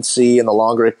free agency, and the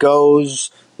longer it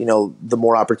goes, the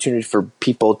more opportunity for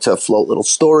people to float little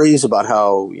stories about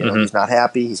how he's not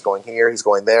happy, he's going here, he's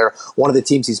going there. One of the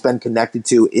teams he's been connected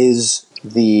to is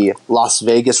the Las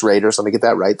Vegas Raiders. Let me get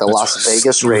that right. Las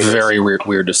Vegas Raiders. Very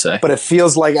weird to say. But it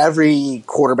feels like every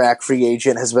quarterback free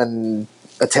agent has been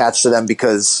attached to them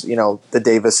because, the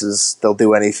Davises, they'll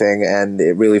do anything, and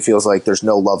it really feels like there's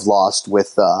no love lost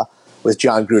with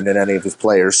John Gruden and any of his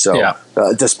players. So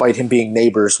despite him being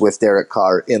neighbors with Derek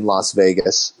Carr in Las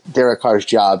Vegas, Derek Carr's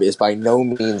job is by no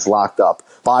means locked up.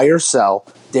 Buy or sell,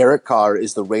 Derek Carr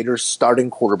is the Raiders'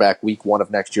 starting quarterback week 1 of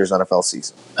next year's NFL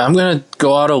season. I'm going to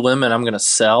go out a limb and I'm going to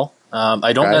sell.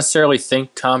 I don't necessarily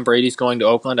think Tom Brady's going to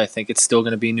Oakland. I think it's still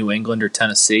going to be New England or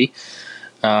Tennessee.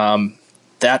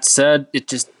 That said,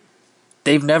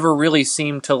 they've never really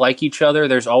seemed to like each other.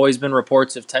 There's always been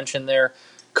reports of tension there.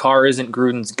 Carr isn't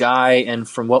Gruden's guy, and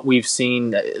from what we've seen,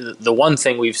 the one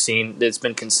thing we've seen that's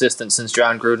been consistent since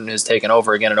John Gruden has taken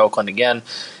over again in Oakland again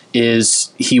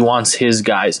is he wants his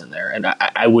guys in there. And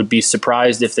I would be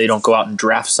surprised if they don't go out and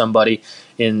draft somebody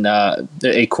in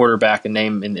a quarterback and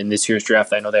name in this year's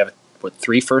draft. I know they have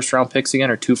 3 first-round picks again,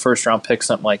 or 2 first-round picks,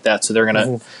 something like that. So they're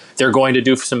going to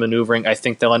do some maneuvering. I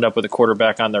think they'll end up with a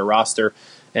quarterback on their roster.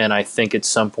 And I think at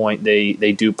some point they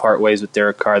do part ways with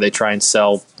Derek Carr. They try and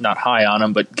sell, not high on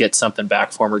him, but get something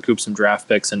back for him, recoup some draft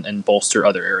picks, and bolster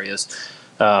other areas.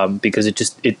 because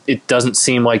it doesn't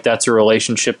seem like that's a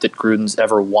relationship that Gruden's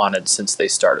ever wanted since they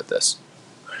started this.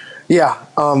 Yeah.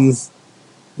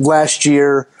 Last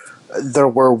year, there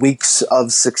were weeks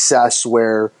of success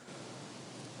where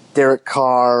Derek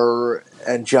Carr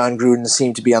and John Gruden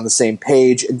seemed to be on the same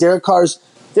page. And Derek Carr's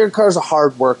a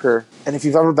hard worker, and if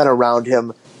you've ever been around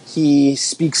him, he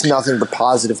speaks nothing but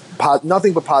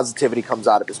positivity comes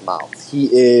out of his mouth. He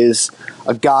is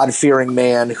a God-fearing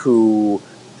man who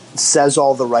says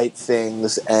all the right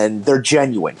things, and they're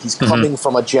genuine. He's coming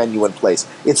from a genuine place.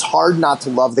 It's hard not to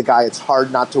love the guy. It's hard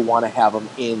not to want to have him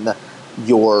in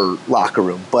your locker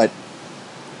room. But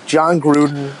John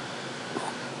Gruden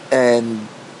and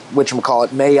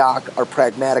Mayock are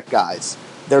pragmatic guys.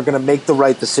 They're going to make the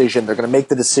right decision. They're going to make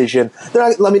the decision.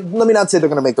 Let me not say they're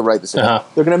going to make the right decision.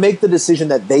 They're going to make the decision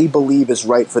that they believe is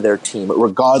right for their team,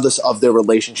 regardless of their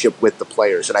relationship with the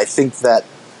players. And I think that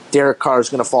Derek Carr is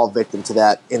going to fall victim to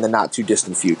that in the not too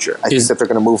distant future. I think that they're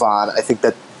going to move on. I think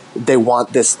that they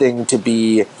want this thing to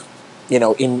be,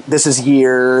 this is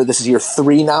year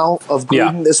 3 now of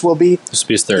Gruden. Yeah. This will be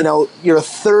his third. You're a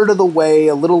third of the way,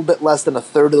 a little bit less than a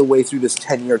third of the way through this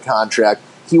 10-year contract.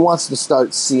 He wants to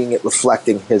start seeing it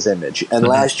reflecting his image. And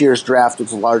last year's draft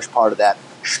was a large part of that,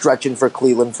 stretching for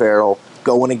Cleveland Farrell,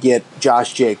 going to get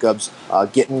Josh Jacobs,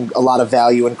 getting a lot of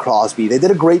value in Crosby. They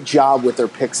did a great job with their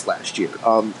picks last year.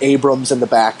 Abrams in the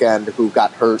back end, who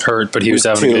got hurt, but he was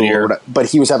having a good year. But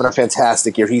he was having a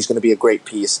fantastic year. He's going to be a great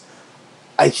piece.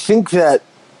 I think that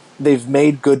they've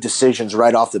made good decisions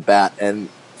right off the bat, and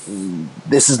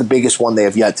this is the biggest one they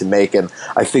have yet to make. And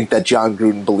I think that John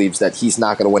Gruden believes that he's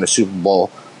not going to win a Super Bowl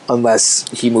unless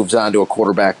he moves on to a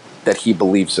quarterback that he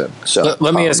believes in. So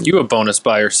let me ask you a bonus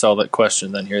buy or sell that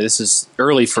question then here. This is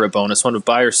early for a bonus one. To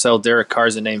buy or sell Derek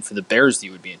Carr's a name for the Bears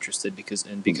you would be interested because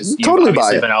you've totally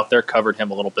obviously been out there, covered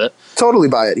him a little bit. Totally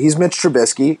buy it. He's Mitch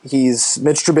Trubisky. He's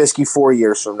Mitch Trubisky 4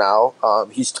 years from now.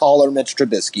 He's taller Mitch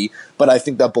Trubisky, but I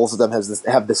think that both of them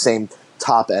have the same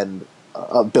top end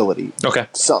ability. Okay.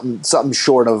 Something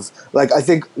short of, I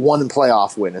think one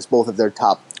playoff win is both of their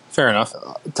top. Fair enough.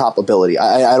 Top ability.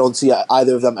 I don't see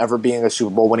either of them ever being a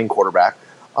Super Bowl winning quarterback.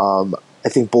 I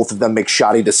think both of them make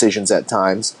shoddy decisions at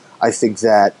times. I think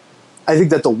that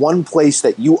the one place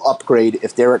that you upgrade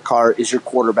if Derek Carr is your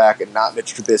quarterback and not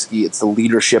Mitch Trubisky, it's the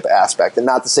leadership aspect. And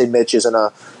not to say Mitch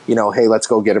isn't hey, let's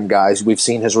go get him, guys. We've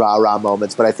seen his rah-rah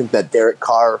moments, but I think that Derek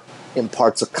Carr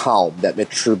imparts a calm that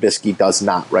Mitch Trubisky does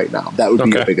not right now. That would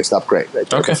be the biggest upgrade.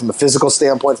 Right? Okay. From a physical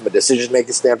standpoint, from a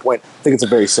decision-making standpoint, I think it's a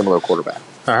very similar quarterback.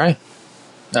 All right.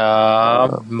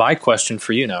 My question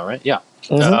for you now, right? Yeah.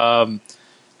 Going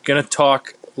to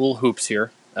talk a little hoops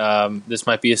here. This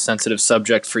might be a sensitive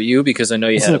subject for you because I know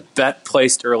you had a bet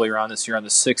placed earlier on this year on the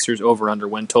Sixers over-under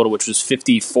win total, which was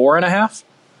 54.5.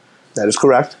 That is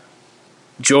correct.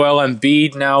 Joel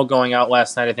Embiid now going out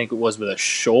last night, I think it was with a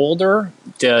shoulder.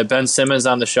 Ben Simmons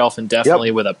on the shelf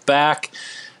indefinitely with a back.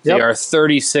 They are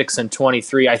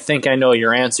 36-23. I think I know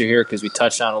your answer here because we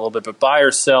touched on it a little bit. But buy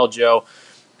or sell, Joe,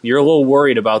 you're a little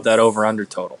worried about that over-under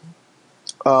total.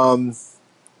 We're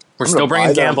still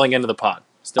bringing gambling into the pod.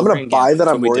 I'm going to buy that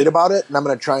I'm worried about it, and I'm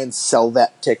going to try and sell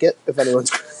that ticket if anyone's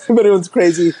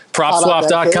crazy.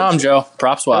 PropSwap.com, Joe.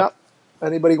 PropSwap. Yep.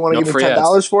 Anybody want to give me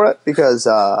 $10 for it? Because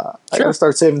I got to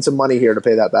start saving some money here to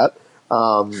pay that bet.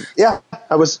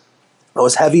 I was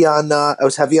heavy on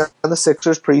the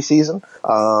Sixers preseason.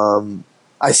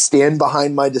 I stand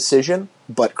behind my decision,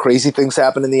 but crazy things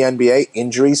happen in the NBA.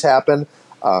 Injuries happen.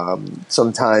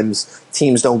 Sometimes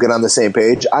teams don't get on the same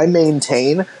page. I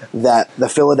maintain that the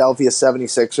Philadelphia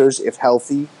 76ers, if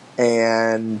healthy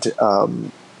and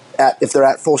if they're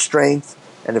at full strength,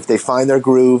 and if they find their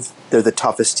groove, they're the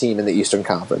toughest team in the Eastern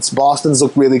Conference. Boston's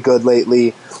looked really good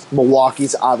lately.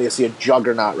 Milwaukee's obviously a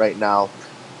juggernaut right now.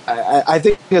 I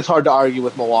think it's hard to argue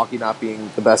with Milwaukee not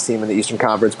being the best team in the Eastern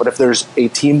Conference, but if there's a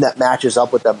team that matches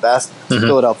up with them best, it's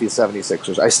Philadelphia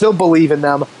 76ers. I still believe in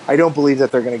them. I don't believe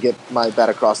that they're going to get my bet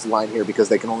across the line here because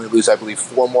they can only lose, I believe,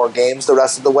 4 more games the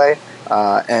rest of the way.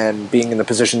 And being in the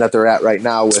position that they're at right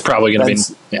now with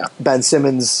Ben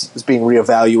Simmons is being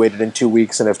reevaluated in 2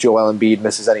 weeks, and if Joel Embiid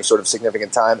misses any sort of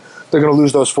significant time, they're going to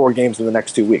lose those 4 games in the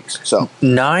next 2 weeks. So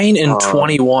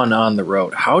 9-21 on the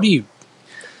road. How do you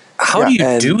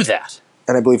do that?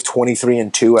 And I believe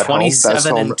 23-2 at home.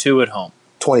 27-2 at home.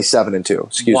 27-2.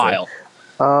 Excuse me. Wild.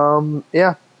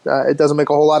 It doesn't make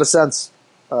a whole lot of sense.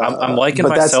 I'm liking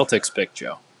my Celtics pick,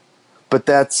 Joe. But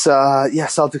that's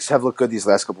Celtics have looked good these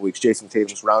last couple of weeks. Jason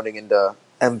Tatum's rounding into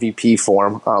MVP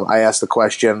form. I asked the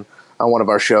question on one of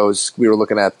our shows. We were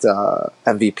looking at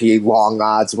MVP long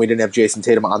odds, and we didn't have Jason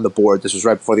Tatum on the board. This was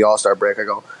right before the All-Star break. I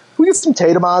go, can we get some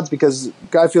Tatum odds? Because the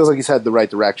guy feels like he's headed the right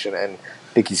direction, and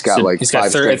I think he's got five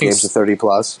straight games of 30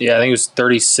 plus. Yeah, I think it was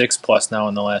 36 plus now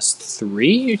in the last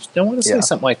 3. I want to say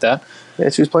something like that. Yeah,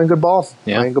 so he's playing good ball.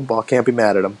 Yeah. Playing good ball. Can't be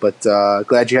mad at him. But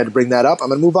glad you had to bring that up. I'm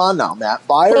going to move on now, Matt.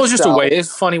 It was just it's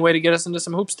a funny way to get us into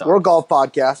some hoop stuff. We're a golf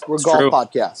podcast.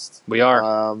 Podcast. We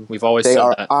are. We've always said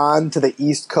that. They are on to the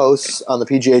East Coast on the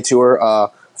PGA Tour.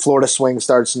 Florida Swing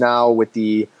starts now with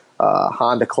the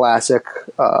Honda Classic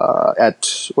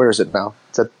at, where is it now?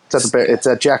 It's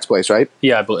at Jack's place, right?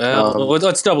 Yeah, but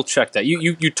let's double check that.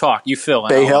 You talk, you fill.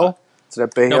 Bay Hill? Is it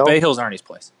at Bay Hill? No, Bay Hill's Arnie's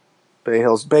place. Bay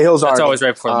Hill's That's Arnie. always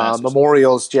right before the Masters.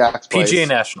 Memorial's Jack's place. PGA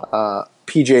National.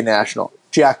 PGA National.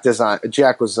 Jack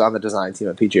was on the design team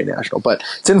at PGA National, but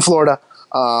it's in Florida.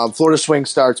 Florida Swing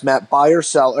starts. Matt, buy or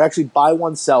sell, or actually buy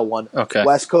one, sell one. Okay.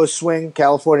 West Coast Swing,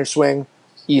 California Swing,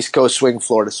 East Coast Swing,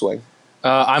 Florida Swing.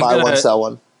 Buy one, sell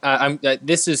one.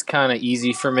 This is kind of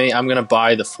easy for me. I'm going to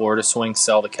buy the Florida Swing,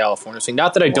 sell the California Swing.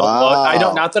 Not that I don't like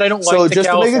the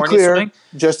California Swing.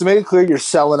 Just to make it clear, you're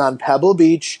selling on Pebble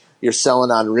Beach. You're selling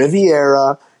on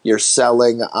Riviera. You're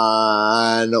selling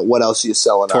on what else are you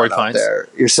selling Torrey on Pines. out there?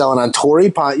 You're selling on Torrey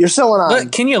Pines. You're selling on.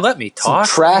 Can you let me talk?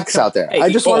 Some tracks out there.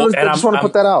 I just want to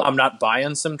put that out. I'm not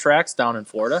buying some tracks down in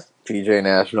Florida. PGA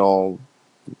National,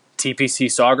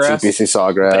 TPC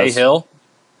Sawgrass, Bay Hill.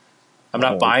 I'm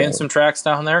not buying some tracks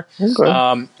down there.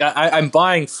 Okay. I'm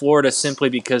buying Florida simply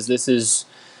because this is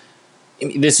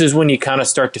when you kind of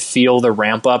start to feel the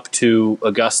ramp up to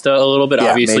Augusta a little bit.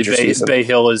 Yeah, obviously, Bay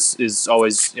Hill is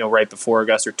always right before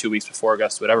Augusta or 2 weeks before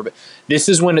Augusta, whatever. But this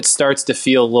is when it starts to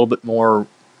feel a little bit more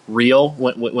real.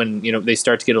 When they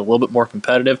start to get a little bit more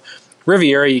competitive.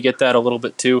 Riviera, you get that a little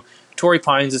bit too. Torrey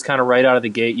Pines is kind of right out of the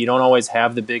gate. You don't always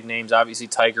have the big names. Obviously,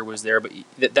 Tiger was there, but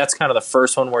that's kind of the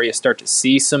first one where you start to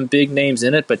see some big names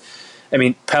in it. But I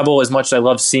mean, Pebble, as much as I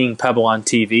love seeing Pebble on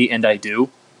TV, and I do.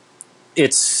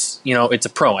 It's a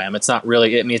pro-am. It's not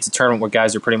really. I mean, it's a tournament where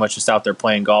guys are pretty much just out there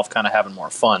playing golf, kind of having more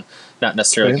fun, not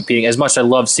necessarily competing. As much as I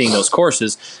love seeing those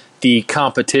courses, the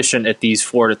competition at these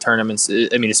Florida tournaments.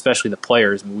 I mean, especially the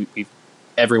players.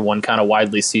 Everyone kind of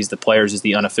widely sees the players as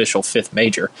the unofficial fifth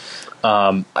major.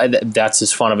 That's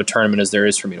as fun of a tournament as there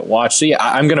is for me to watch. So yeah,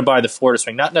 I'm going to buy the Florida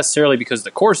Swing, not necessarily because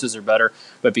the courses are better,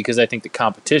 but because I think the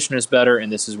competition is better,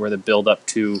 and this is where the build up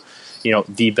to,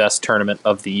 the best tournament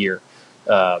of the year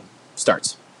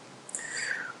starts.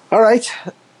 All right,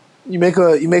 you make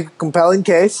a compelling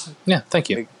case. Yeah, thank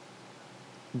you.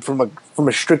 From a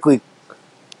strictly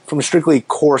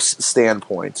course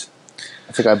standpoint,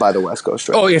 I think I buy the West Coast.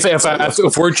 Oh, if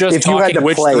we're just talking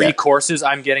which three courses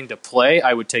I'm getting to play,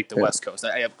 I would take the West Coast.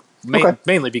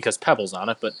 Mainly because Pebble's on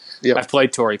it, but I've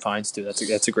played Torrey Pines too.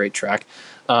 That's a great track.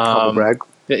 Humble brag.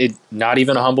 Not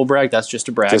even a humble brag. That's just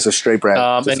a brag. Just a straight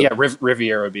brag.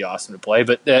 Riviera would be awesome to play.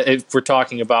 But if we're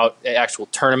talking about actual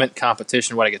tournament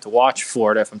competition, what I get to watch,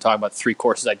 Florida. If I'm talking about 3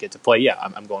 courses I get to play,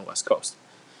 I'm going West Coast.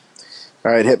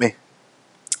 All right, hit me.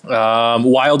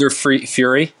 Wilder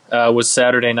Fury was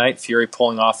Saturday night. Fury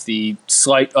pulling off the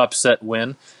slight upset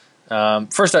win.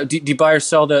 First, do you buy or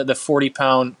sell the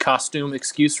 40-pound costume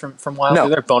excuse from Wilder? No.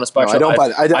 There, bonus box. No, I don't buy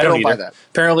that. I don't buy that.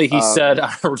 Apparently, he said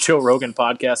on a Joe Rogan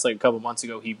podcast like a couple months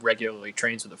ago, he regularly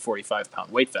trains with a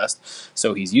 45-pound weight vest,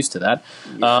 so he's used to that.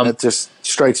 That just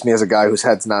strikes me as a guy whose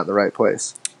head's not in the right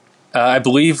place. I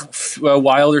believe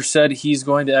Wilder said he's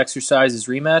going to exercise his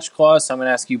rematch clause. So I'm going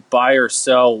to ask you, buy or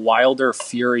sell Wilder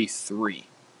Fury 3?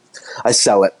 I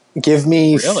sell it. Give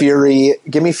me Fury.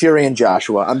 Give me Fury and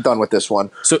Joshua. I'm done with this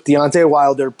one. So Deontay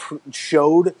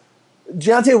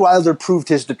Wilder proved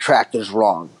his detractors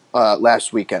wrong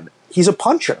last weekend. He's a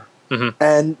puncher,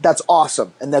 and that's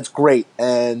awesome, and that's great.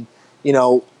 And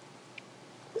there's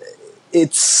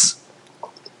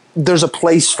a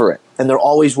place for it, and there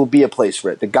always will be a place for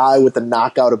it. The guy with the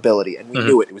knockout ability, and we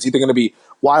knew it. It was either going to be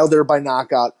Wilder by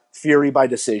knockout, Fury by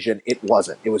decision. It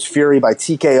wasn't. It was Fury by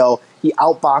TKO. He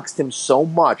outboxed him so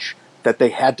much that they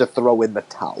had to throw in the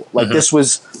towel. Like this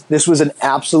was an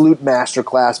absolute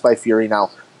masterclass by Fury. Now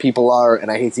people are,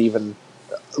 and I hate to even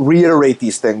reiterate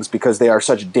these things because they are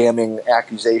such damning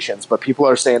accusations, but people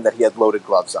are saying that he had loaded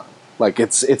gloves on. Like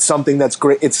it's something that's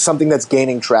great. It's something that's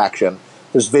gaining traction.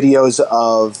 There's videos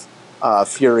of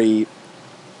Fury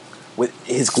with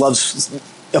his gloves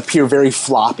appear very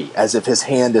floppy, as if his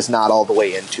hand is not all the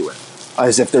way into it,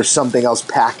 as if there's something else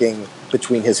packing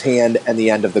between his hand and the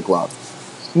end of the glove.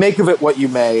 Make of it what you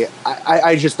may.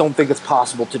 I just don't think it's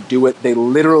possible to do it. They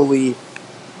literally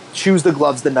choose the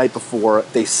gloves the night before.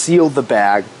 They seal the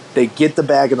bag. They get the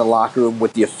bag in the locker room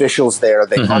with the officials there.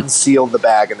 They unseal the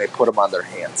bag and they put them on their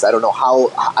hands. I don't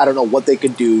know what they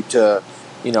could do to,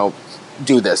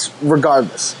 do this.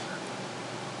 Regardless,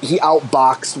 he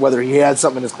outboxed, whether he had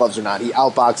something in his gloves or not. He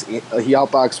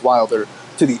outboxed Wilder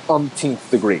to the umpteenth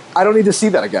degree. I don't need to see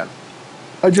that again.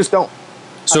 I just don't.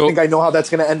 So, I think I know how that's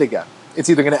going to end again. It's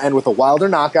either going to end with a Wilder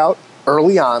knockout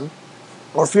early on,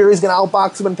 or Fury's going to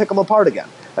outbox him and pick him apart again.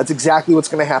 That's exactly what's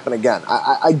going to happen again.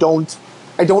 I don't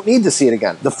need to see it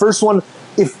again. The first one,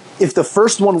 if the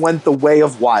first one went the way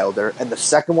of Wilder and the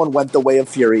second one went the way of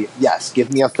Fury, yes,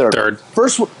 give me a third.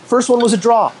 First one was a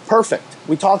draw. Perfect.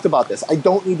 We talked about this. I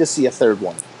don't need to see a third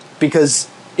one because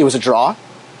it was a draw.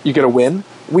 You get a win.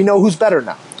 We know who's better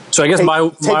now. So I guess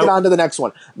take it on to the next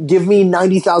one. Give me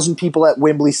 90,000 people at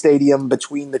Wembley Stadium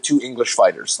between the two English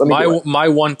fighters. My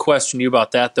one question to you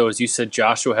about that, though, is you said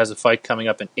Joshua has a fight coming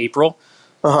up in April.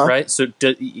 Right? So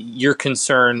your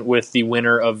concern with the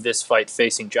winner of this fight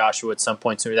facing Joshua at some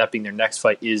point, so that being their next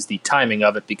fight, is the timing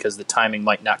of it because the timing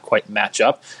might not quite match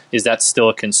up. Is that still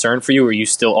a concern for you, or are you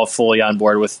still all fully on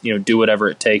board with, do whatever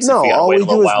it takes? No, if you gotta all wait we a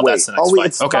little do is while, wait. That's the next fight.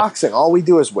 It's boxing. All we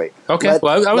do is wait. Okay,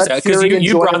 well, I was because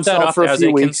you brought that up for a as few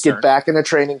a weeks, concern. get back in a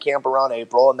training camp around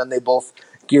April, and then they both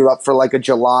gear up for like a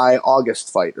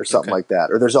July-August fight or something like that.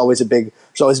 Or there's always a big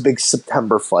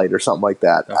September fight or something like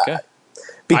that. Okay.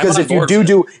 Because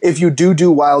if you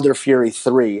do Wilder Fury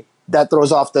 3, that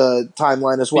throws off the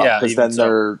timeline as well. Because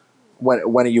then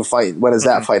when are you fight? When is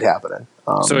that fight happening?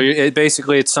 So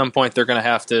basically, at some point,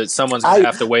 someone's going to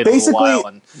have to wait a little while.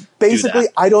 And basically,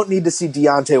 I don't need to see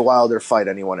Deontay Wilder fight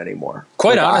anyone anymore.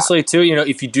 Quite honestly, too,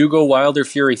 if you do go Wilder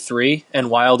Fury 3 and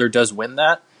Wilder does win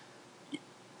that,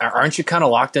 aren't you kind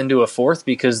of locked into a fourth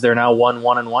because they're now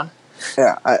 1-1-1?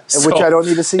 Yeah, which I don't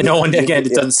need to see.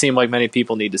 It doesn't seem like many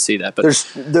people need to see that. But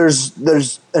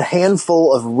there's a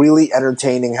handful of really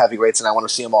entertaining heavyweights, and I want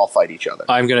to see them all fight each other.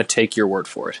 I'm going to take your word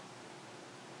for it.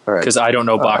 Because Right. I don't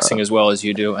know boxing as well as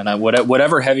you do, and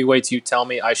whatever heavyweights you tell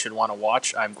me I should want to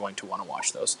watch, I'm going to want to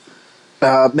watch those.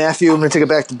 Matthew, I'm going to take it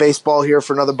back to baseball here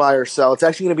for another buy or sell. It's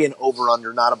actually going to be an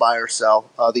over-under, not a buy or sell.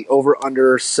 The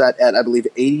over-under set at, I believe,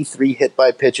 83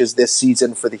 hit-by pitches this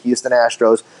season for the Houston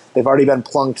Astros. They've already been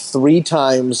plunked 3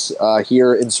 times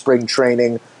here in spring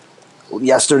training.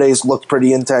 Yesterday's looked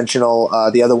pretty intentional.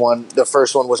 The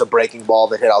first one was a breaking ball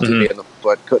that hit Altuve in the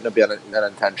foot. Couldn't have been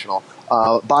unintentional.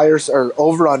 Buyers are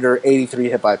over-under 83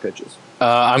 hit-by pitches.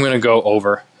 I'm going to go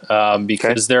over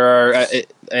because there are.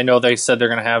 I know they said they're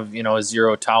going to have a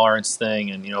zero tolerance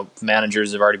thing, and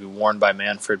managers have already been warned by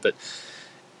Manfred, but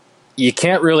you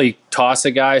can't really toss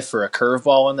a guy for a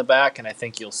curveball in the back, and I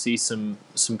think you'll see some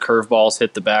curveballs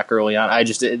hit the back early on.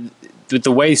 With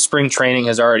the way spring training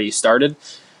has already started,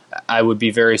 I would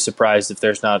be very surprised if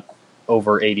there's not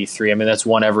over 83. I mean, that's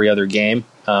one every other game.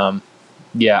 I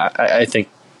think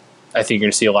you're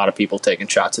going to see a lot of people taking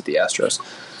shots at the Astros.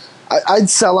 I'd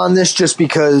sell on this just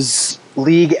because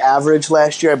league average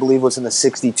last year, I believe, was in the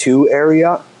 62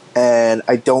 area, and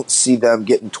I don't see them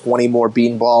getting 20 more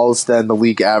beanballs than the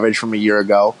league average from a year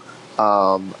ago.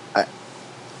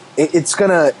 It's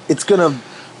gonna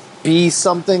be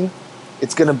something.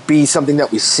 It's gonna be something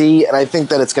that we see, and I think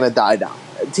that it's gonna die down.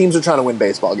 Teams are trying to win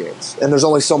baseball games, and there's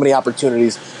only so many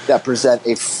opportunities that present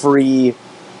a free,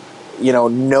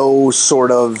 no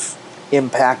sort of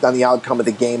impact on the outcome of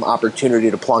the game opportunity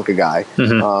to plunk a guy.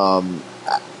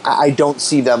 I don't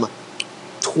see them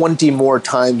 20 more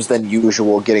times than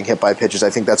usual getting hit by pitches.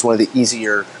 I think that's one of the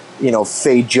easier,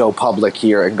 fade Joe public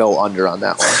here and go under on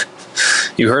that one.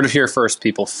 You heard it here first,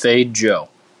 people. Fade Joe.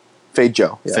 Fade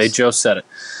Joe. Yes. Fade Joe said it.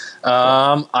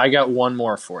 I got one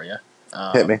more for you.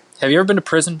 Hit me. Have you ever been to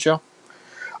prison, Joe?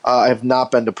 I have not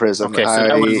been to prison. Okay, so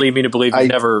that would lead me to believe you've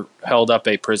never held up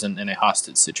a prison in a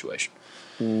hostage situation.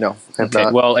 No. Okay.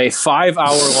 Not. Well, a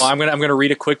 5-hour long. I'm gonna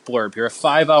read a quick blurb here. A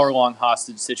 5-hour-long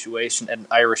hostage situation at an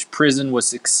Irish prison was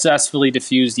successfully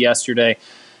defused yesterday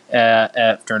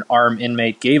after an armed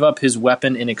inmate gave up his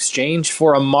weapon in exchange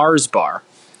for a Mars bar.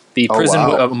 The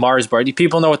prison Mars bar. Do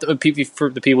people know what for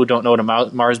the people who don't know what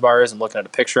a Mars bar is? I'm looking at a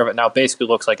picture of it now. It basically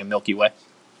looks like a Milky Way.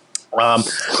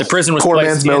 The prison was Poor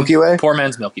man's Milky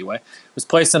Way was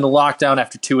placed into lockdown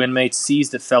after 2 inmates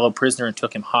seized a fellow prisoner and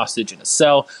took him hostage in a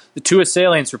cell. The 2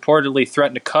 assailants reportedly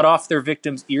threatened to cut off their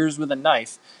victims' ears with a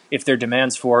knife if their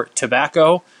demands for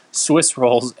tobacco, Swiss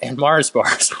rolls, and Mars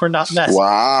bars were not met.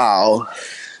 Wow!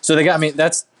 So they got. I mean,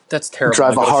 that's terrible.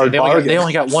 Drive a hard bargain. They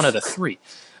only got one of the 3.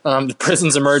 The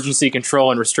prison's emergency control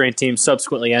and restraint team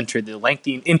subsequently entered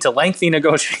into lengthy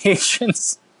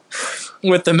negotiations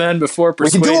with the men before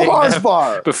persuading them. We can do a Mars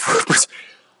bar.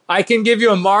 I can give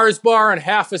you a Mars bar and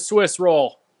half a Swiss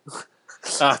roll.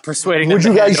 Persuading them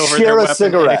to hand over their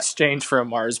weapon in exchange for a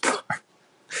Mars bar.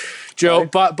 Joe,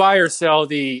 buy or sell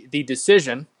the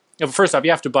decision. First off,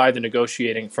 you have to buy the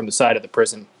negotiating from the side of the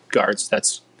prison guards.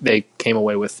 They came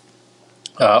away with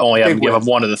only having to give up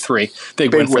one of the 3.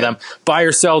 Big win for them. Buy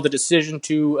or sell the decision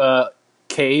to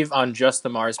cave on just the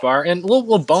Mars bar? And a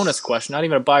little bonus question, not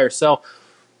even a buy or sell.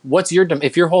 What's your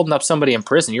if you're holding up somebody in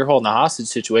prison, you're holding a hostage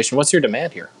situation. What's your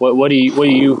demand here? What are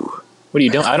you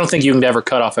doing? I don't think you can ever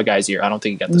cut off a guy's ear. I don't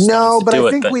think you got the no, but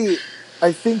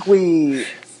I think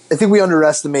we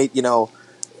underestimate,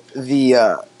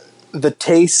 the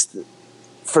taste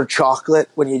for chocolate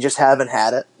when you just haven't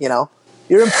had it.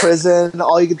 You're in prison.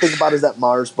 All you can think about is that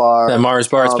Mars bar. That Mars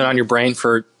bar has been on your brain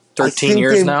for 13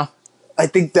 years now. I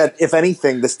think that if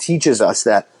anything, this teaches us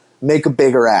that make a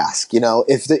bigger ask.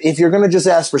 If you're going to just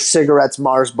ask for cigarettes,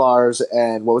 Mars bars,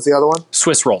 and what was the other one?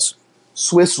 Swiss rolls.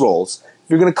 Swiss rolls. If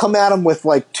you're going to come at them with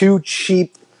like 2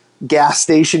 cheap gas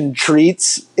station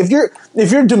treats, if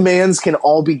your demands can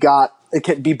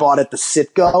be bought at the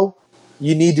Citgo,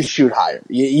 you need to shoot higher.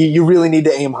 You really need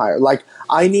to aim higher. Like,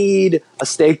 I need a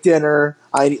steak dinner.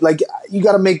 You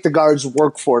got to make the guards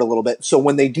work for it a little bit. So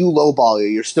when they do lowball you,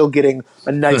 you're still getting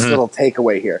a nice little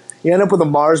takeaway here. You end up with a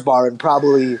Mars bar and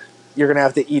probably you're going to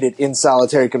have to eat it in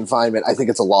solitary confinement. I think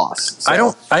it's a loss. So.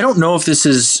 I don't know if this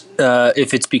is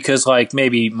if it's because like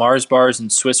maybe Mars bars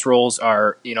and Swiss rolls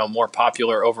are more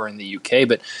popular over in the UK,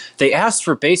 but they asked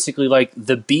for basically like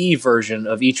the B version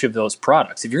of each of those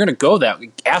products. If you're going to go that,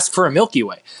 ask for a Milky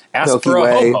Way, ask for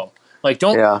a ho-ho. Like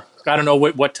I don't know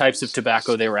what types of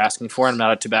tobacco they were asking for. I'm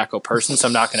not a tobacco person, so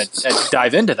I'm not going to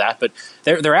dive into that. But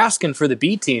they're asking for the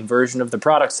B team version of the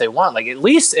products they want. Like at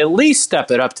least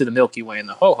step it up to the Milky Way and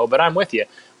the ho-ho. But I'm with you.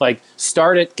 Like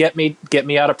start it, get me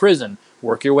out of prison.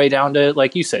 Work your way down to,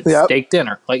 like you said, steak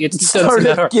dinner. Like it doesn't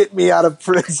matter. Get me out of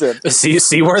prison.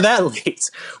 See where that leads.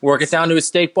 Work it down to a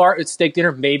steak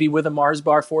dinner, maybe with a Mars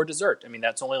bar for dessert. I mean,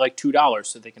 that's only like $2,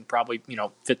 so they can probably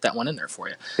fit that one in there for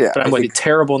you. Yeah, but I'm with you.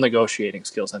 Terrible negotiating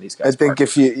skills on these guys. I think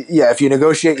if you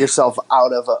negotiate yourself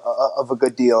out of a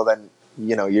good deal, then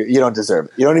you don't deserve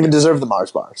it. You don't even deserve the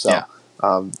Mars bar. So. Yeah.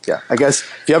 I guess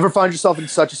if you ever find yourself in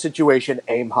such a situation,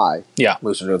 aim high. Yeah,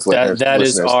 Moose and Ruins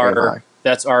listeners,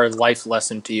 that's our life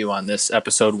lesson to you on this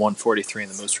episode 143 in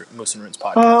the Moose and Ruins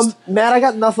podcast. Matt, I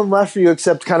got nothing left for you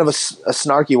except kind of a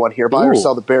snarky one here. Buy or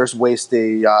sell the Bears waste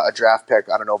a draft pick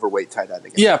on an overweight tight end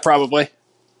again? Yeah, probably.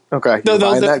 Okay.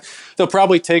 They'll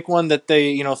probably take one that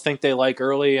they think they like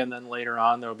early, and then later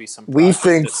on there'll be some. We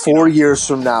think 4 years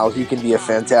from now he can be a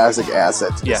fantastic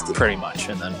asset. Yeah, pretty much,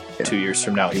 and then 2 years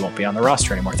from now he won't be on the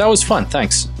roster anymore. That was fun.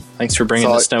 Thanks for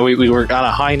bringing this down. We were on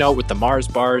a high note with the Mars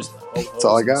bars, that's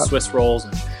all I got. Swiss rolls,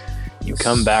 and you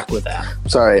come back with that.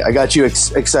 Sorry, I got you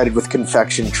excited with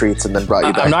confection treats, and then brought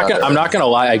you back. I'm not gonna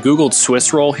lie. I googled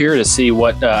Swiss roll here to see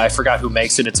what I forgot who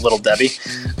makes it. It's Little Debbie.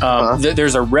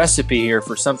 There's a recipe here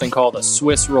for something called a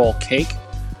Swiss roll cake.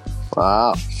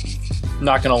 Wow.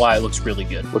 Not gonna lie, it looks really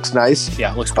good. Looks nice.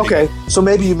 Yeah, it looks pretty good. So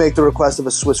maybe you make the request of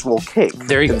a Swiss roll cake.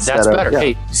 There you go. That's better.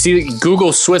 Hey, see,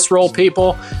 Google Swiss roll,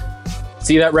 people.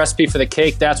 See that recipe for the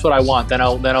cake? That's what I want. Then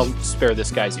I'll spare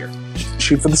this guy's ear.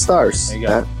 Shoot for the stars. There you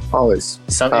go. Always.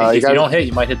 If you don't hit,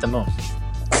 you might hit the moon.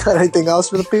 Got anything else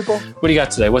for the people? What do you got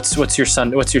today? What's your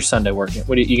Sunday working?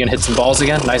 You gonna hit some balls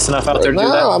again? Nice enough out there to do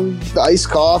that? I'm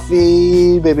iced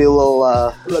coffee, maybe a little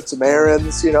run some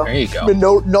errands. There you go.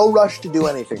 No rush to do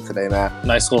anything today, Matt.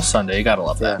 Nice little Sunday. You gotta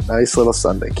love that. Yeah, nice little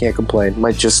Sunday. Can't complain.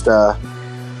 Might just do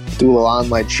a little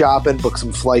online shopping, book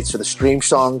some flights for the Stream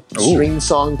Song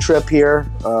trip here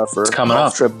for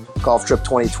Golf Trip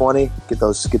 2020. Get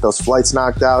those flights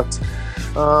knocked out.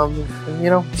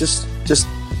 Just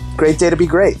great day to be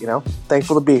great.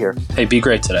 Thankful to be here. Hey, be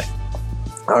great today.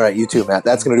 All right, you too, Matt.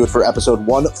 That's going to do it for episode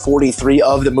 143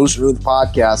 of the Moose and Ruins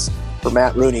podcast. For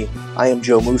Matt Rooney, I am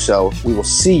Joe Musso. We will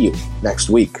see you next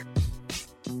week.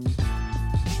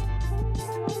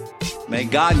 May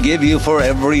God give you for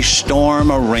every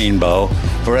storm a rainbow,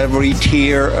 for every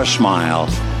tear a smile,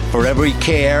 for every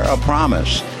care a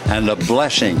promise, and a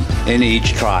blessing in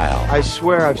each trial. I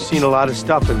swear I've seen a lot of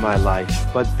stuff in my life,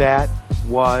 but that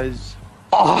was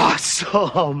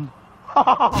awesome.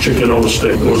 Chicken on the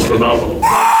steak was phenomenal.